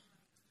Father.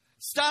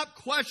 Stop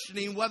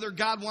questioning whether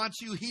God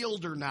wants you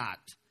healed or not.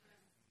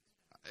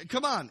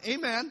 Come on,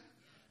 amen.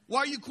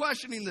 Why are you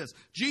questioning this?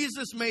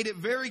 Jesus made it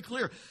very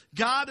clear.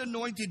 God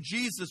anointed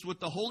Jesus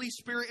with the Holy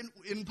Spirit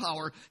in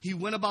power. He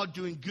went about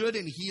doing good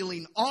and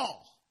healing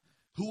all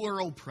who are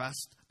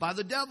oppressed by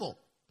the devil.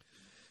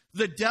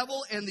 The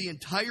devil and the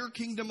entire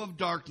kingdom of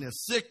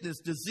darkness, sickness,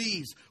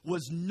 disease,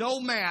 was no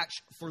match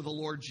for the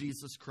Lord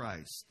Jesus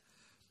Christ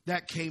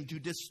that came to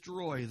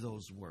destroy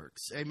those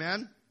works.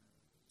 Amen?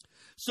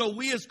 So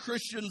we as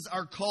Christians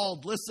are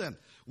called, listen,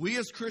 we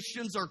as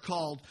Christians are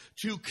called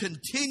to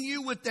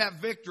continue with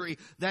that victory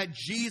that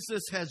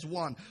Jesus has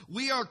won.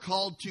 We are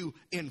called to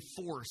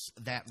enforce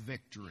that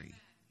victory.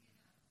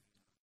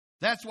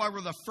 That's why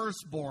we're the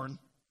firstborn.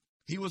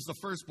 He was the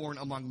firstborn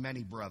among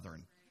many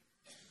brethren.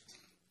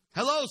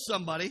 Hello,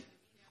 somebody.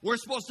 We're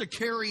supposed to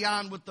carry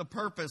on with the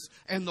purpose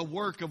and the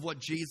work of what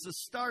Jesus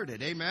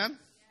started. Amen?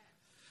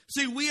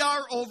 See, we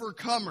are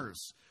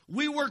overcomers.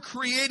 We were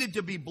created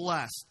to be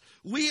blessed.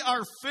 We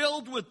are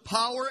filled with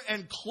power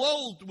and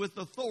clothed with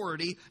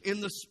authority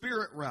in the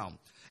spirit realm.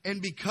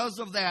 And because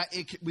of that,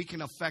 we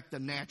can affect the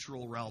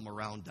natural realm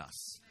around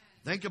us.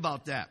 Think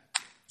about that.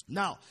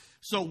 Now,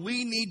 so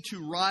we need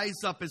to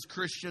rise up as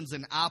Christians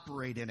and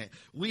operate in it.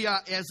 We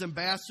are, as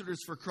ambassadors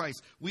for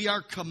Christ, we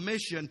are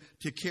commissioned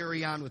to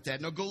carry on with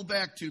that. Now go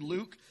back to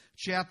Luke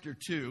chapter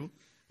 2.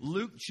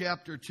 Luke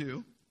chapter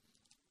 2.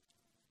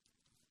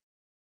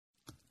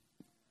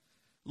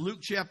 Luke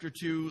chapter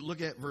 2, look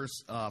at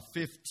verse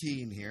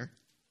 15 here.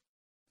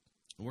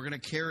 We're going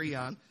to carry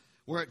on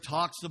where it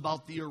talks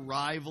about the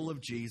arrival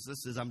of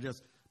Jesus, as I'm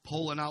just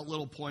pulling out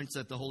little points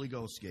that the Holy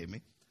Ghost gave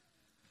me.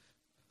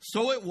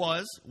 So it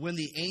was, when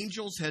the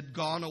angels had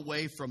gone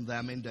away from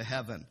them into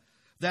heaven,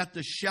 that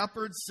the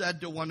shepherds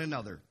said to one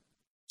another,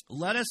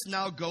 "Let us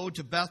now go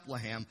to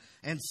Bethlehem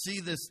and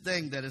see this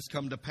thing that has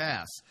come to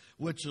pass,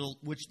 which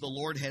the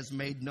Lord has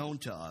made known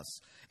to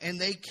us." And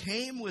they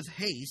came with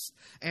haste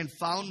and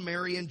found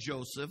Mary and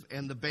Joseph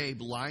and the babe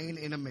lying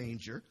in a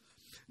manger.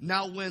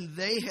 Now when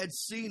they had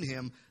seen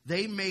him,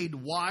 they made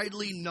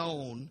widely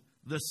known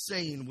the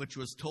saying which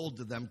was told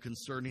to them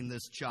concerning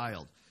this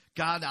child.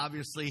 God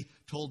obviously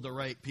told the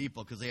right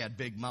people because they had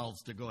big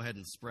mouths to go ahead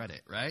and spread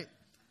it, right?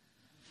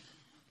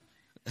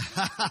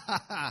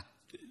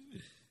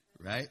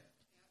 Right?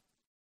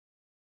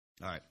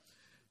 All right.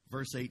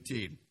 Verse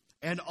 18.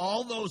 And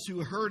all those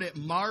who heard it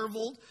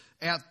marveled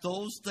at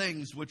those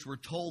things which were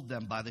told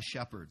them by the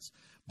shepherds.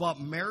 But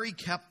Mary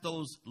kept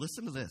those,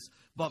 listen to this,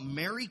 but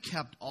Mary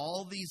kept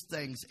all these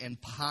things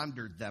and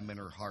pondered them in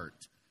her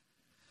heart.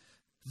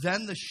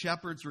 Then the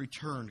shepherds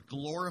returned,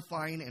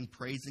 glorifying and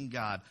praising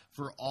God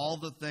for all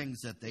the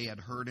things that they had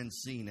heard and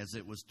seen as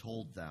it was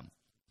told them.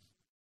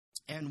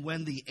 And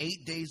when the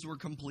 8 days were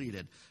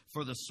completed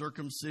for the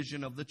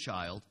circumcision of the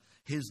child,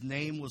 his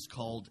name was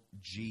called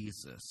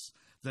Jesus,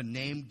 the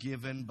name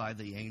given by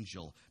the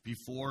angel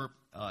before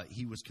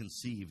he was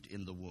conceived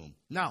in the womb.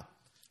 Now,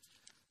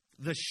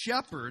 the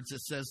shepherds,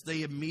 it says,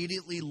 they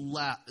immediately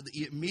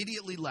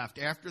left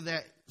after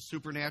that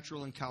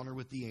supernatural encounter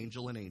with the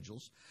angel and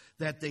angels,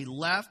 that they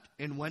left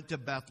and went to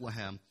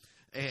Bethlehem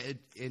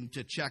and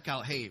to check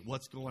out, hey,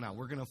 what's going on?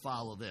 We're going to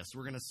follow this.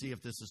 We're going to see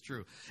if this is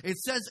true. It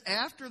says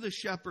after the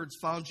shepherds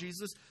found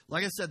Jesus,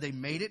 like I said, they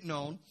made it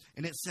known,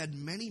 and it said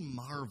many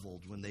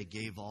marveled when they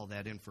gave all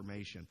that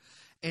information.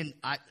 And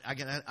I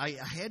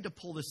had to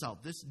pull this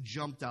out. This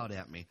jumped out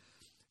at me.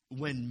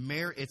 When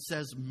Mary, it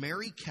says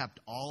Mary kept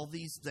all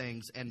these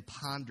things and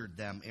pondered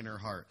them in her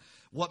heart.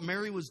 What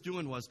Mary was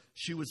doing was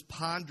she was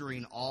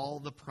pondering all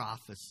the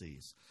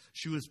prophecies.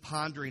 She was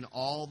pondering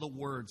all the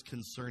words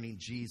concerning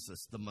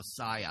Jesus, the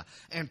Messiah,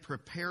 and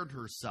prepared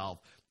herself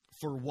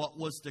for what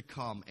was to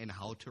come and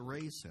how to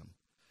raise him.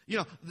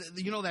 You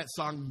know that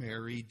song,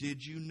 Mary,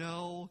 Did You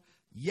Know?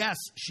 Yes,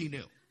 she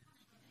knew.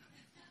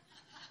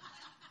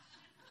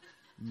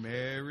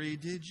 Mary,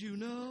 did you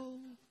know?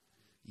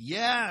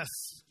 Yes.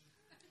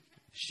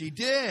 She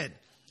did.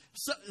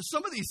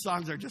 Some of these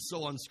songs are just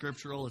so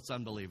unscriptural, it's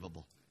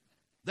unbelievable.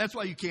 That's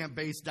why you can't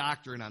base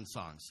doctrine on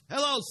songs.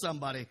 Hello,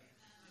 somebody.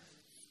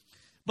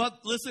 But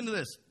listen to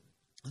this.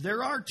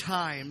 There are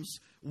times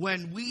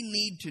when we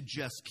need to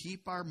just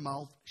keep our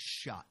mouth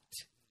shut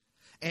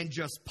and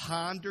just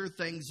ponder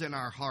things in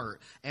our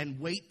heart and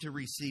wait to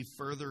receive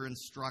further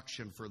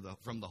instruction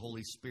from the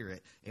Holy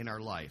Spirit in our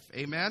life.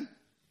 Amen?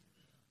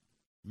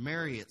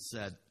 Mary, it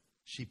said,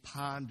 she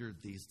pondered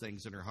these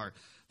things in her heart.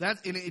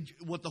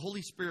 What the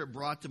Holy Spirit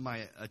brought to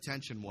my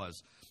attention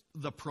was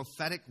the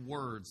prophetic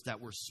words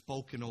that were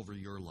spoken over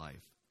your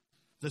life,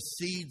 the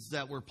seeds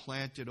that were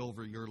planted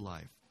over your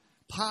life.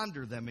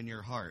 Ponder them in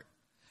your heart,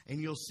 and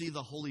you'll see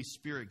the Holy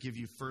Spirit give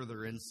you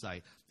further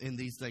insight, and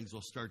these things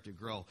will start to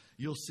grow.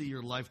 You'll see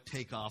your life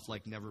take off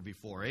like never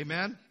before.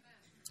 Amen?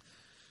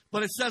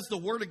 But it says, the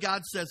Word of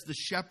God says the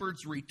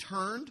shepherds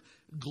returned,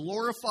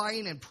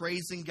 glorifying and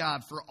praising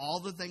God for all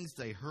the things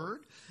they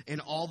heard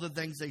and all the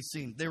things they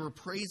seen. They were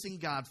praising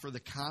God for the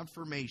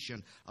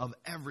confirmation of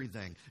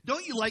everything.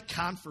 Don't you like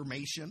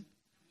confirmation?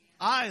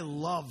 I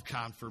love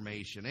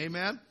confirmation.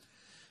 Amen?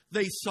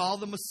 They saw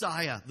the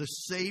Messiah, the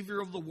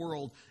Savior of the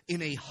world,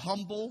 in a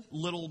humble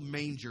little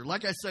manger.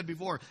 Like I said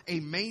before,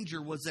 a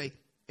manger was a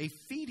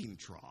feeding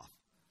trough.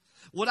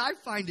 What I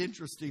find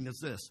interesting is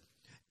this.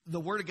 The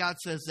Word of God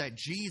says that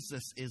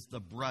Jesus is the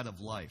bread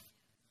of life.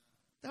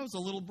 That was a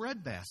little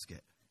bread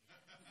basket.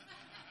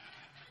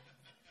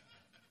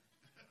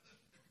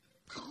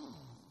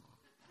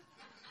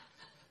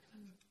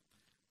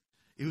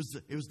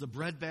 It was the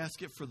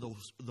breadbasket for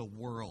the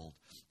world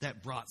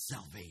that brought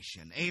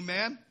salvation.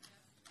 Amen?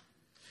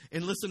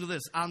 And listen to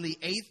this. On the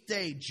 8th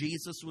day,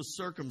 Jesus was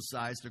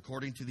circumcised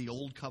according to the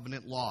old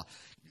covenant law.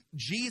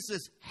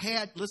 Jesus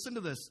had, listen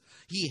to this,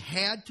 he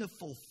had to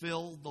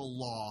fulfill the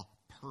law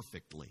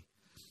perfectly.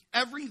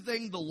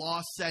 Everything the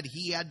law said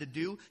he had to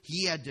do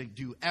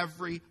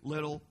every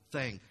little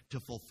thing to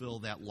fulfill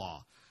that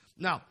law.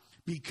 Now,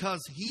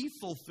 because he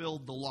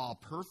fulfilled the law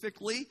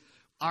perfectly,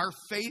 our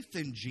faith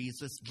in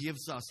Jesus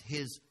gives us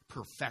his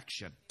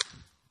perfection.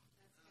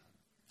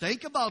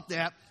 Think about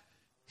that.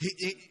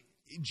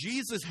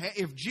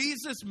 If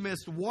Jesus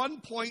missed one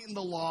point in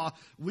the law,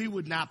 we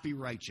would not be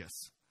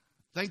righteous.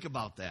 Think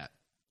about that.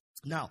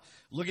 Now,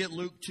 look at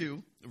Luke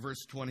 2,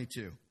 verse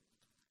 22.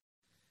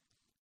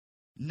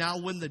 Now,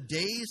 when the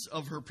days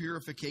of her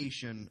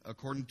purification,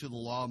 according to the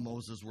law of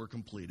Moses, were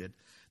completed,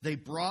 they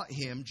brought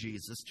him,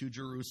 Jesus, to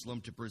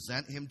Jerusalem to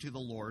present him to the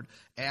Lord,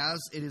 as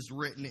it is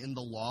written in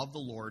the law of the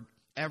Lord,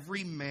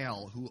 every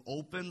male who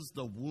opens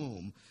the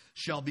womb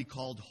shall be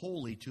called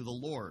holy to the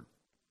Lord,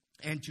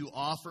 and to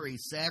offer a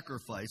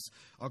sacrifice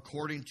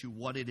according to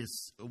what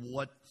is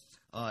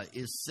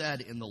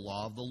said in the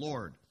law of the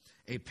Lord,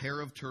 a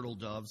pair of turtle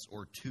doves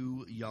or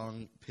 2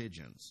 young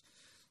pigeons.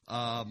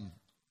 All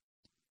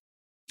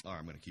right,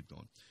 I'm going to keep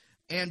going.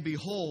 And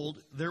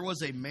behold, there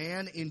was a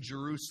man in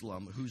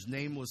Jerusalem whose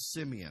name was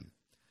Simeon.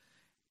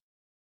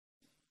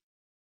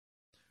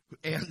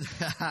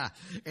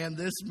 And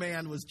this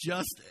man was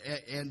just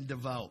and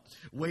devout,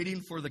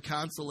 waiting for the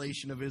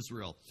consolation of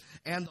Israel.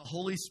 And the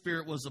Holy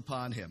Spirit was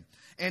upon him.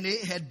 And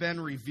it had been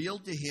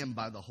revealed to him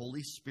by the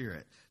Holy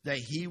Spirit that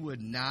he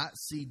would not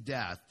see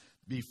death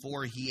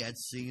before he had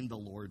seen the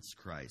Lord's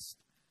Christ.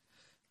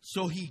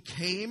 So he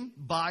came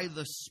by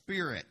the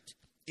Spirit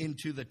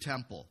into the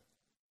temple.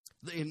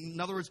 In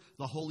other words,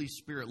 the Holy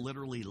Spirit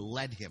literally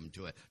led him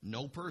to it.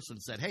 No person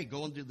said, hey,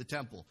 go into the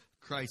temple.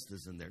 Christ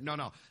is in there. No.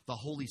 The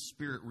Holy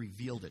Spirit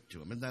revealed it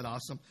to him. Isn't that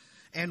awesome?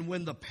 And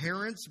when the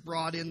parents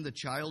brought in the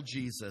child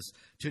Jesus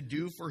to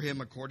do for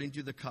him according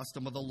to the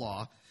custom of the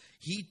law,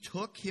 he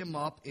took him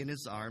up in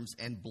his arms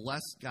and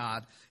blessed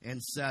God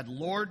and said,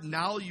 Lord,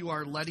 now you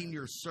are letting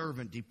your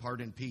servant depart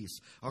in peace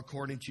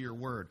according to your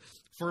word.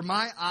 For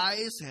my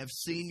eyes have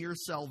seen your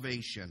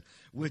salvation,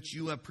 which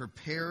you have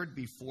prepared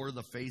before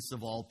the face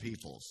of all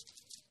peoples,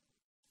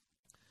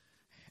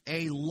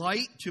 a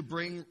light to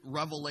bring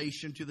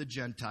revelation to the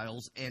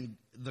Gentiles and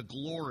the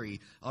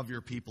glory of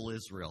your people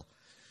Israel.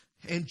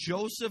 And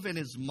Joseph and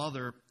his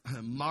mother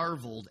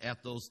marveled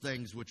at those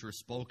things which were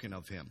spoken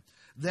of him.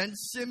 Then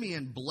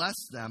Simeon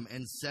blessed them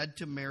and said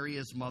to Mary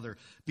his mother,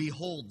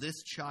 Behold,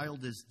 this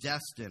child is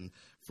destined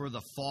for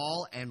the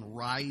fall and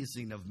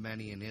rising of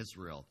many in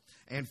Israel,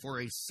 and for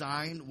a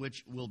sign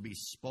which will be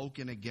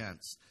spoken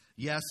against.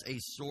 Yes, a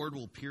sword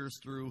will pierce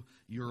through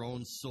your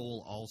own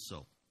soul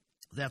also,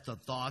 that the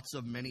thoughts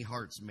of many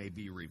hearts may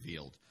be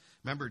revealed.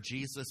 Remember,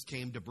 Jesus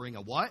came to bring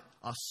a what?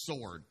 A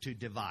sword to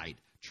divide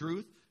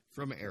truth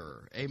from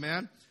error.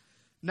 Amen?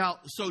 Now,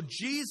 so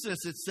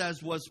Jesus, it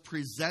says, was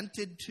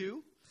presented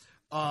to.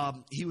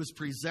 He was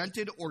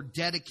presented or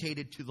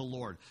dedicated to the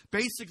Lord.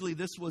 Basically,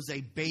 this was a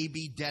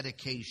baby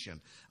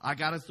dedication. I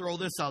got to throw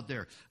this out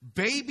there.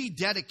 Baby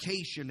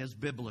dedication is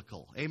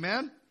biblical. Amen?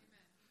 Amen?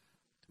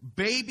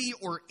 Baby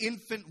or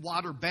infant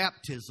water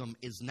baptism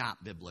is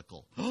not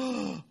biblical.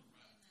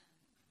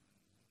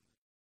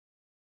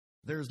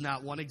 There's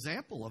not one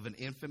example of an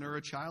infant or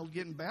a child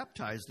getting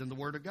baptized in the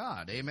Word of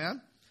God.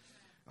 Amen?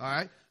 All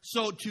right.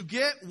 So to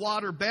get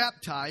water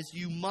baptized,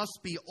 you must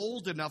be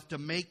old enough to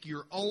make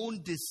your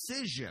own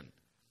decision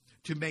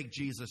to make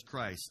Jesus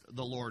Christ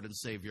the Lord and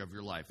Savior of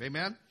your life.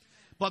 Amen?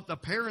 But the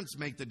parents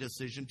make the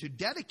decision to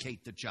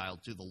dedicate the child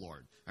to the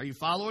Lord. Are you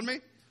following me?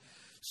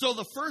 So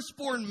the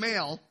firstborn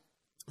male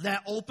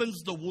that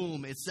opens the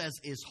womb, it says,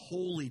 is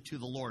holy to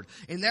the Lord.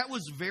 And that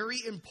was very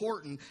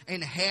important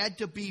and had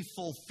to be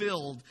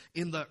fulfilled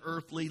in the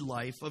earthly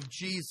life of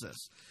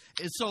Jesus.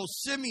 And so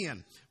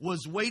Simeon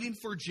was waiting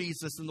for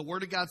Jesus, and the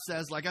Word of God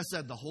says, like I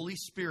said, the Holy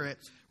Spirit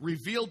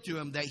revealed to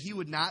him that he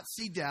would not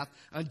see death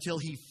until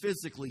he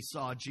physically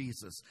saw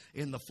Jesus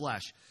in the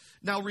flesh.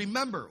 Now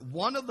remember,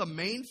 one of the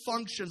main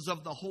functions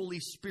of the Holy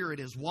Spirit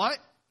is what?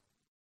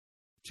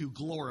 To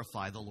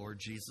glorify the Lord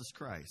Jesus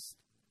Christ.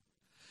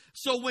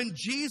 So when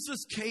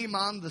Jesus came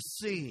on the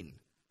scene,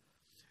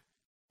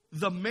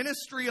 the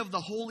ministry of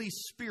the Holy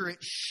Spirit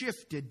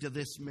shifted to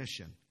this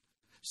mission.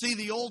 See,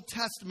 the Old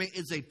Testament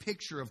is a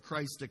picture of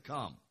Christ to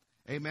come.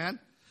 Amen?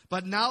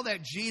 But now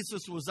that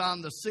Jesus was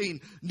on the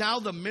scene, now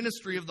the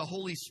ministry of the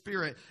Holy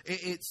Spirit,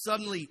 it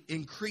suddenly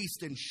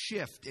increased and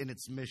shift in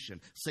its mission.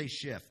 Say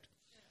shift.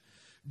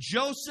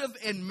 Joseph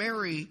and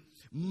Mary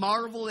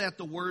marveled at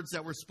the words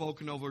that were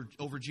spoken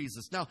over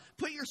Jesus. Now,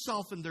 put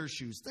yourself in their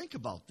shoes. Think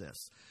about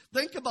this.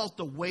 Think about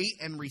the weight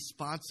and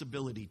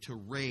responsibility to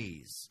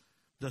raise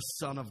the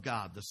Son of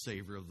God, the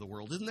Savior of the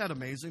world. Isn't that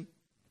amazing?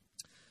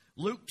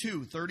 Luke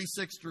 2,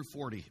 36 through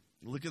 40.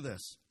 Look at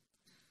this.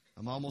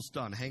 I'm almost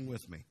done. Hang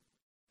with me.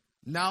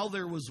 Now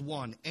there was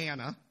one,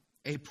 Anna,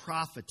 a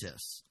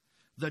prophetess,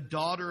 the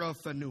daughter of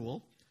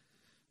Phanuel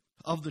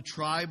of the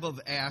tribe of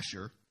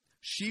Asher.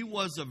 She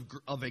was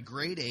of a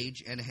great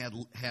age and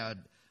had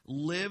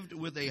lived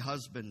with a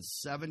husband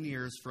 7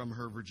 years from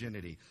her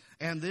virginity.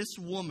 And this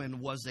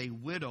woman was a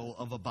widow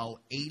of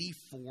about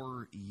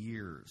 84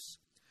 years,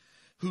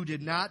 who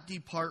did not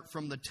depart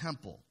from the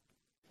temple,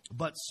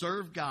 but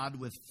served God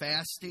with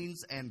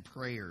fastings and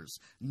prayers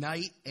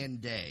night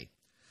and day.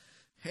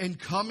 And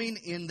coming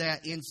in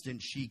that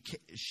instant,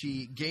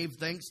 she gave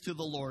thanks to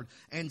the Lord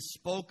and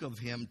spoke of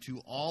him to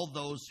all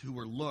those who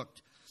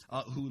looked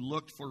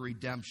for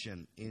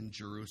redemption in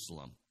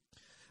Jerusalem.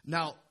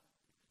 Now,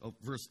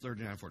 verse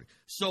 39-40.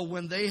 So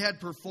when they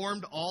had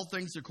performed all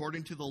things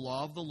according to the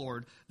law of the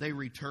Lord, they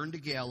returned to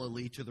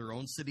Galilee, to their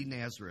own city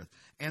Nazareth.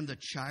 And the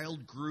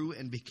child grew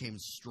and became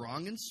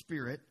strong in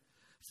spirit,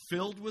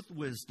 filled with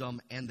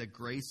wisdom, and the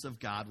grace of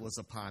God was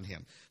upon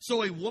him.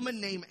 So a woman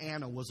named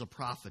Anna was a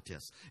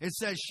prophetess. It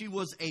says she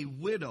was a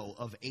widow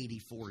of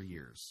 84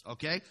 years.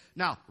 Okay?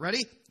 Now,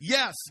 ready?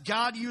 Yes,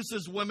 God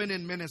uses women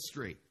in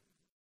ministry.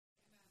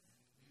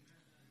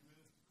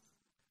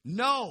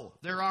 No,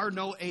 there are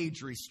no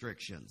age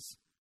restrictions.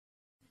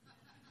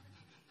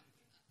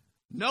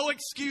 No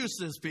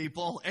excuses,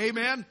 people.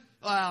 Amen?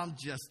 Well, I'm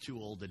just too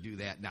old to do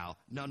that now.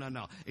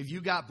 No. If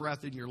you got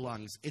breath in your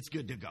lungs, it's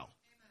good to go.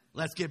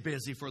 Let's get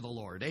busy for the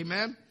Lord.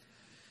 Amen?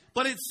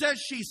 But it says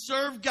she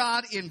served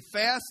God in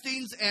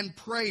fastings and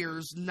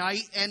prayers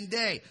night and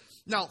day.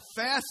 Now,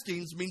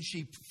 fastings means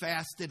she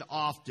fasted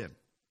often.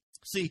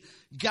 See,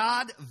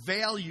 God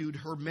valued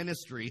her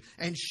ministry,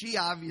 and she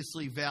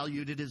obviously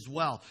valued it as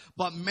well.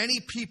 But many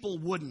people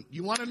wouldn't.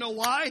 You want to know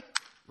why?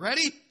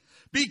 Ready?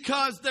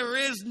 Because there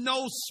is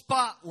no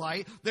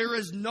spotlight. There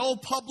is no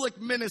public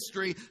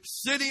ministry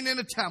sitting in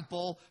a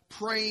temple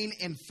praying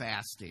and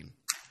fasting.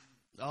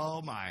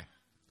 Oh, my.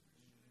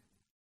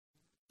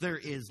 There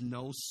is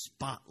no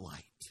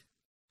spotlight.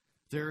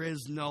 There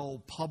is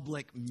no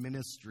public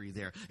ministry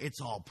there.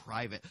 It's all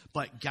private.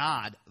 But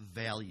God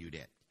valued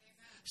it.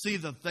 See,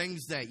 the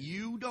things that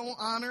you don't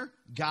honor,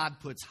 God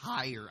puts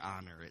higher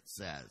honor, it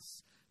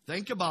says.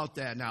 Think about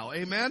that now.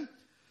 Amen?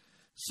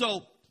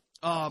 So,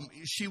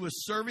 she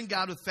was serving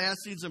God with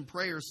fastings and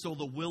prayers so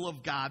the will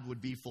of God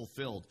would be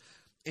fulfilled.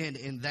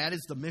 And that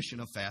is the mission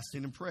of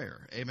fasting and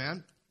prayer.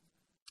 Amen?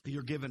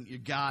 You're giving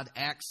God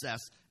access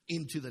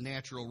into the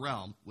natural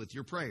realm with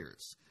your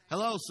prayers.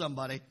 Hello,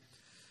 somebody.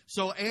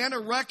 So Anna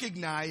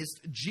recognized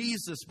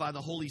Jesus by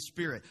the Holy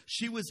Spirit.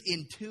 She was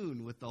in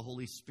tune with the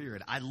Holy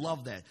Spirit. I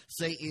love that.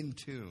 Say in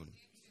tune.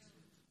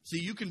 See,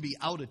 you can be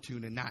out of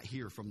tune and not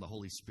hear from the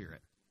Holy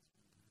Spirit.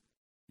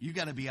 You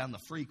got to be on the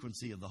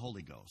frequency of the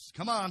Holy Ghost.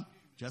 Come on.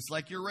 Just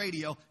like your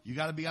radio, you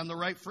got to be on the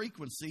right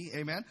frequency.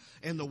 Amen.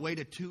 And the way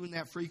to tune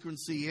that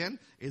frequency in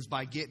is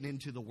by getting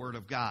into the Word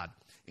of God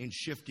and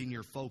shifting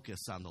your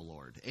focus on the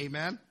Lord.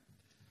 Amen.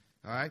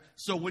 All right.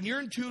 So when you're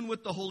in tune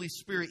with the Holy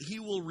Spirit, He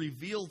will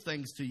reveal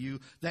things to you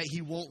that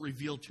He won't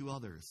reveal to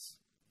others.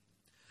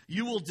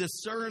 You will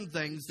discern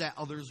things that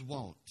others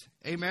won't.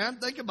 Amen.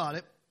 Think about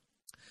it.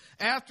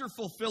 After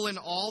fulfilling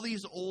all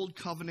these old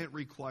covenant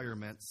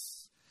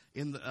requirements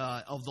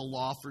of the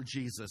law for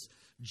Jesus,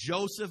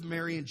 Joseph,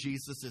 Mary, and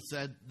Jesus, it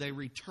said they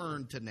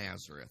returned to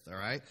Nazareth. All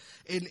right.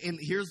 And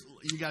here's,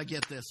 you got to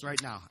get this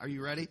right now. Are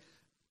you ready?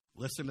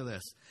 Listen to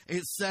this.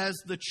 It says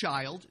the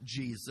child,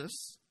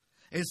 Jesus,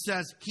 it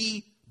says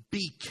he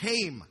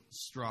became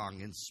strong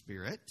in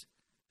spirit,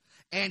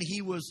 and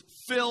he was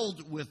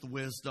filled with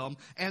wisdom,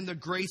 and the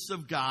grace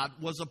of God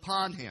was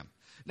upon him.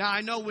 Now,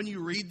 I know when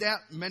you read that,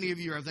 many of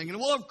you are thinking,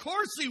 well, of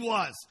course he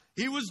was.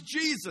 He was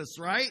Jesus,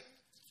 right?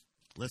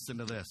 Listen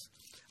to this.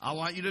 I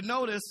want you to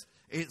notice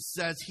it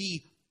says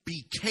he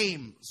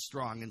became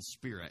strong in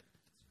spirit.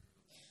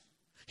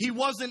 He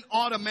wasn't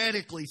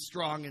automatically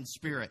strong in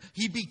spirit.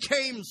 He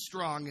became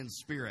strong in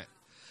spirit.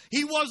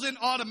 He wasn't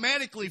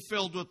automatically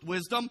filled with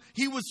wisdom.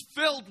 He was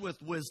filled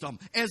with wisdom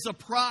as a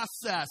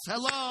process.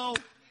 Hello? Amen.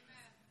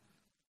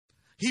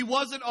 He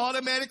wasn't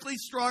automatically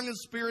strong in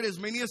spirit, as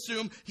many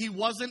assume. He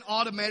wasn't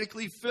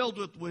automatically filled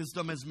with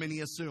wisdom, as many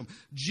assume.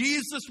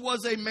 Jesus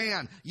was a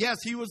man. Yes,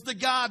 he was the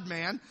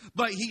God-man,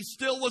 but he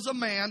still was a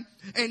man,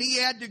 and he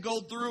had to go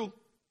through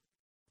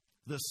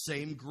the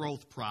same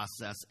growth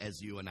process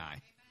as you and I.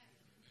 Amen.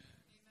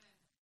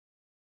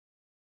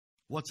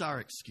 What's our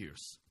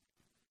excuse?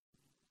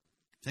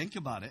 Think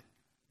about it.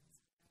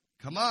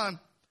 Come on.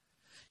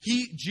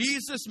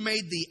 Jesus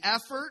made the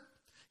effort.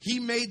 He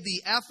made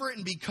the effort,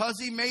 and because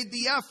he made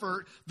the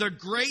effort, the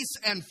grace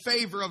and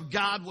favor of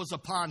God was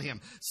upon him.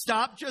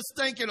 Stop just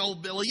thinking, oh,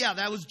 Billy, yeah,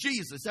 that was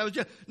Jesus.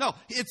 No,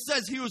 it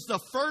says he was the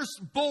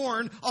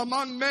firstborn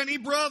among many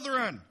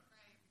brethren.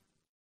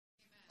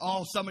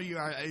 Oh, some of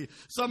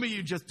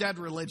you just dead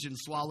religion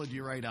swallowed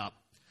you right up.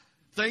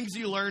 Things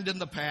you learned in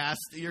the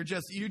past,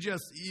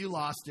 you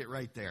lost it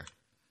right there.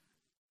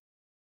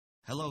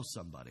 Hello,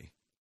 somebody.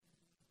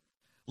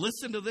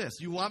 Listen to this.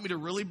 You want me to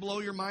really blow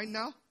your mind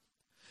now?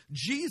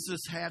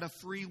 Jesus had a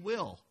free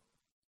will.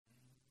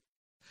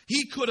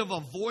 He could have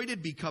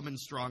avoided becoming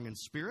strong in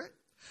spirit.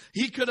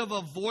 He could have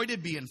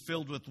avoided being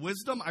filled with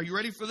wisdom. Are you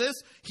ready for this?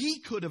 He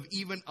could have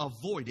even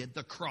avoided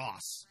the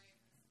cross.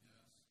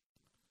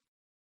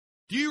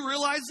 Do you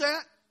realize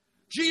that?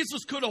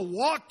 Jesus could have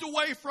walked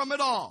away from it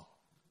all.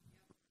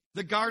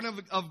 The Garden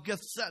of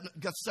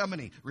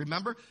Gethsemane.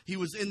 Remember? He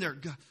was in there.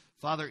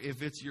 Father,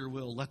 if it's your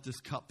will, let this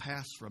cup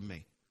pass from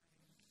me.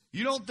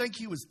 You don't think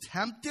he was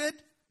tempted?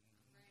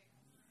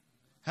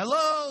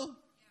 Hello?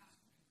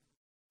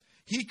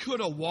 He could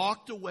have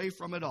walked away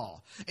from it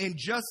all. And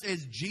just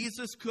as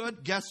Jesus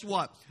could, guess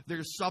what?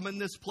 There's some in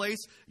this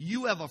place.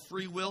 You have a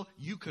free will.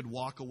 You could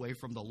walk away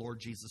from the Lord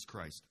Jesus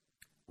Christ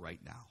right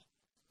now.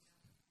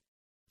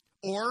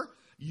 Or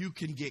you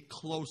can get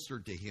closer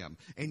to him,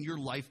 and your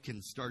life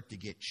can start to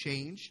get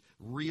changed,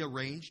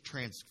 rearranged,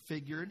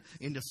 transfigured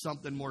into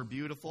something more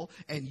beautiful,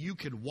 and you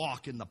could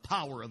walk in the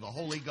power of the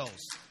Holy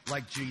Ghost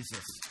like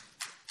Jesus.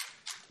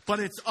 But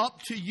it's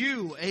up to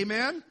you,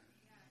 amen?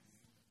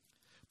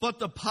 But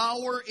the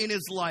power in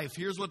his life,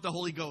 here's what the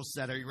Holy Ghost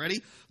said. Are you ready?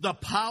 The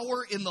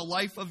power in the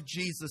life of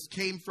Jesus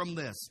came from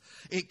this.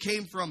 It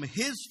came from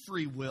his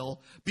free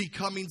will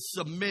becoming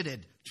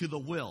submitted to the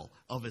will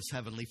of his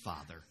heavenly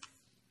Father.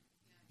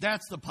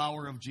 That's the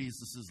power of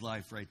Jesus'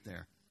 life right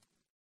there.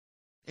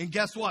 And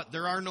guess what?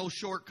 There are no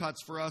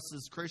shortcuts for us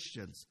as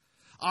Christians.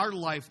 Our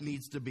life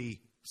needs to be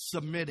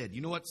submitted.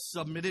 You know what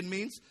submitted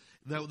means?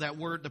 That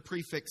word, the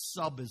prefix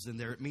sub is in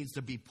there. It means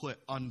to be put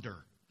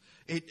under.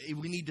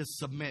 We need to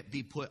submit,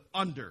 be put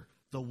under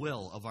the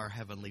will of our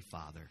Heavenly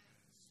Father.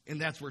 And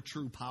that's where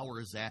true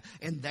power is at.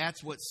 And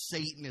that's what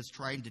Satan is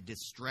trying to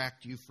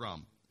distract you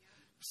from.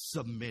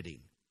 Submitting.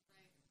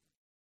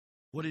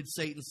 What did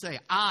Satan say?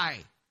 I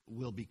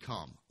will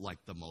become like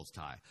the Most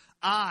High.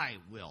 I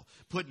will.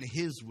 Putting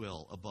his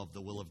will above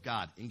the will of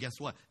God. And guess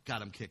what?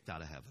 Got him kicked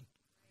out of heaven.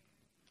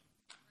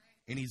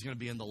 And he's going to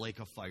be in the lake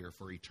of fire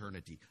for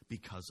eternity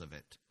because of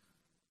it.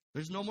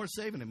 There's no more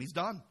saving him. He's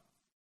done.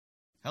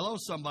 Hello,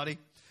 somebody.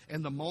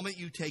 And the moment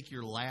you take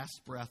your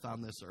last breath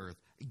on this earth,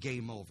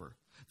 game over.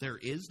 There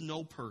is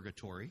no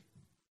purgatory.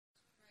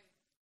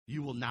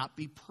 You will not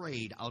be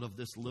prayed out of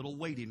this little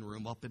waiting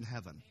room up in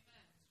heaven.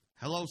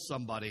 Hello,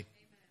 somebody.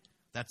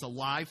 That's a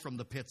lie from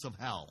the pits of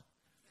hell.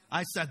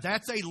 I said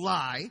that's a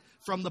lie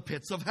from the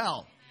pits of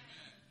hell.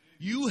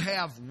 You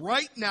have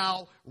right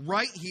now,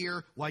 right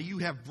here, while you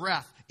have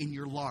breath in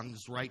your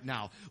lungs right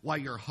now, while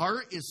your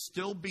heart is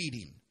still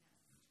beating,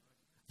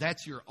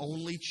 that's your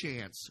only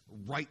chance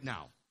right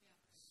now.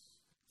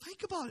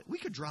 Think about it. We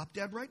could drop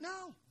dead right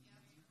now.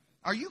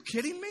 Are you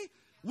kidding me?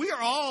 We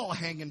are all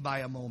hanging by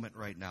a moment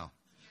right now.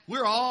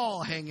 We're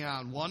all hanging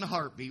on one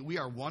heartbeat. We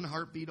are one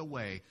heartbeat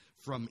away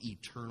from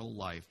eternal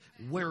life.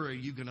 Where are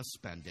you going to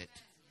spend it?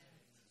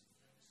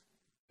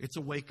 It's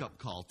a wake-up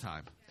call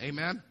time.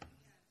 Amen?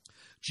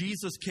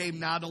 Jesus came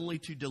not only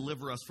to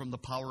deliver us from the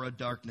power of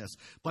darkness,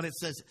 but it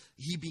says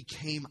he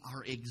became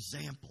our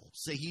example.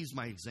 Say, he's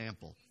my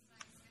example.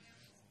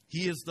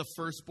 He is the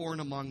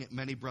firstborn among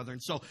many brethren.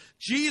 So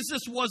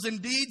Jesus was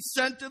indeed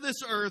sent to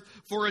this earth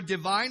for a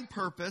divine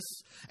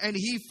purpose, and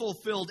he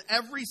fulfilled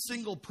every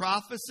single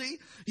prophecy.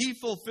 He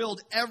fulfilled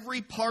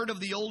every part of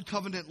the old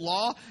covenant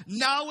law.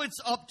 Now it's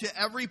up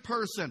to every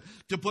person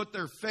to put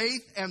their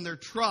faith and their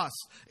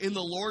trust in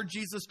the Lord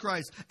Jesus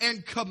Christ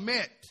and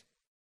commit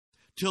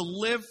to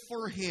live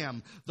for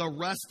him the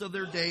rest of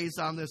their days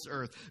on this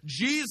earth.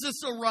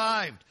 Jesus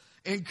arrived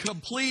and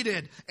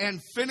completed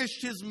and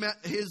finished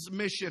his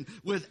mission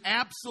with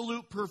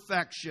absolute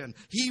perfection.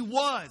 He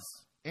was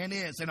and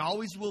is and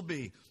always will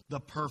be the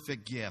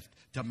perfect gift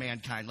to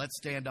mankind. Let's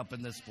stand up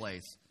in this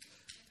place.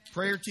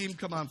 Prayer team,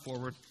 come on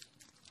forward.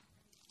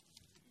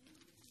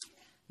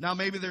 Now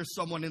maybe there's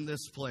someone in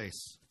this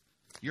place.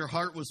 Your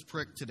heart was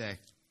pricked today.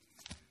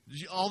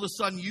 All of a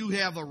sudden you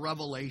have a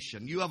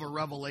revelation. You have a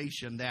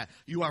revelation that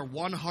you are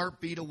one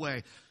heartbeat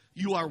away.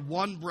 You are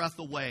one breath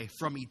away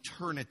from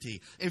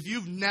eternity. If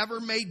you've never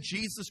made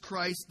Jesus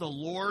Christ the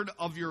Lord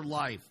of your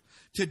life,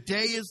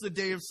 today is the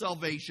day of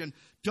salvation.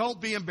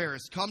 Don't be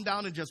embarrassed. Come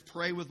down and just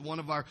pray with one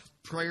of our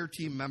prayer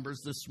team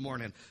members this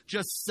morning.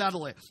 Just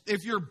settle it.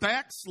 If you're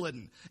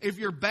backslidden,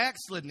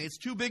 it's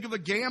too big of a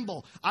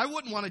gamble. I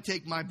wouldn't want to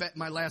take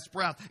my last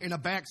breath in a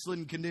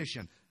backslidden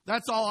condition.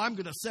 That's all I'm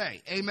going to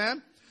say.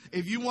 Amen?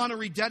 If you want to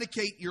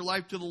rededicate your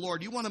life to the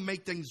Lord, you want to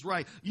make things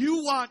right, you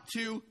want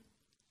to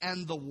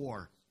end the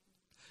war.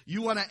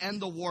 You want to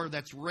end the war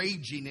that's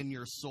raging in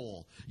your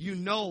soul. You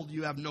know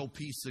you have no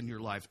peace in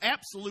your life.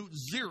 Absolute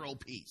zero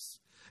peace.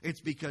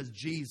 It's because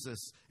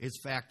Jesus is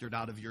factored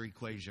out of your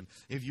equation.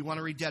 If you want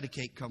to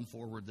rededicate, come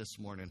forward this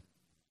morning.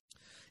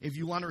 If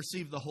you want to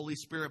receive the Holy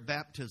Spirit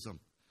baptism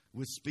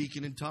with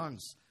speaking in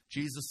tongues,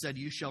 Jesus said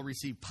you shall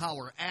receive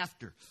power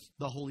after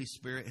the Holy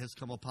Spirit has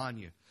come upon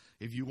you.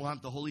 If you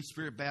want the Holy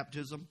Spirit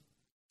baptism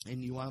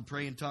and you want to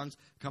pray in tongues,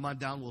 come on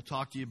down. We'll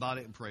talk to you about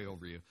it and pray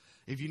over you.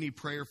 If you need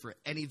prayer for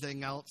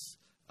anything else,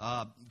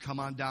 come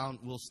on down.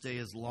 We'll stay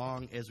as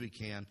long as we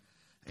can.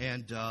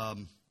 And,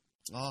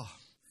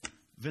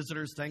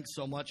 visitors, thanks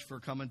so much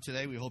for coming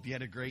today. We hope you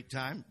had a great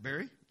time.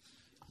 Barry,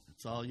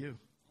 it's all you.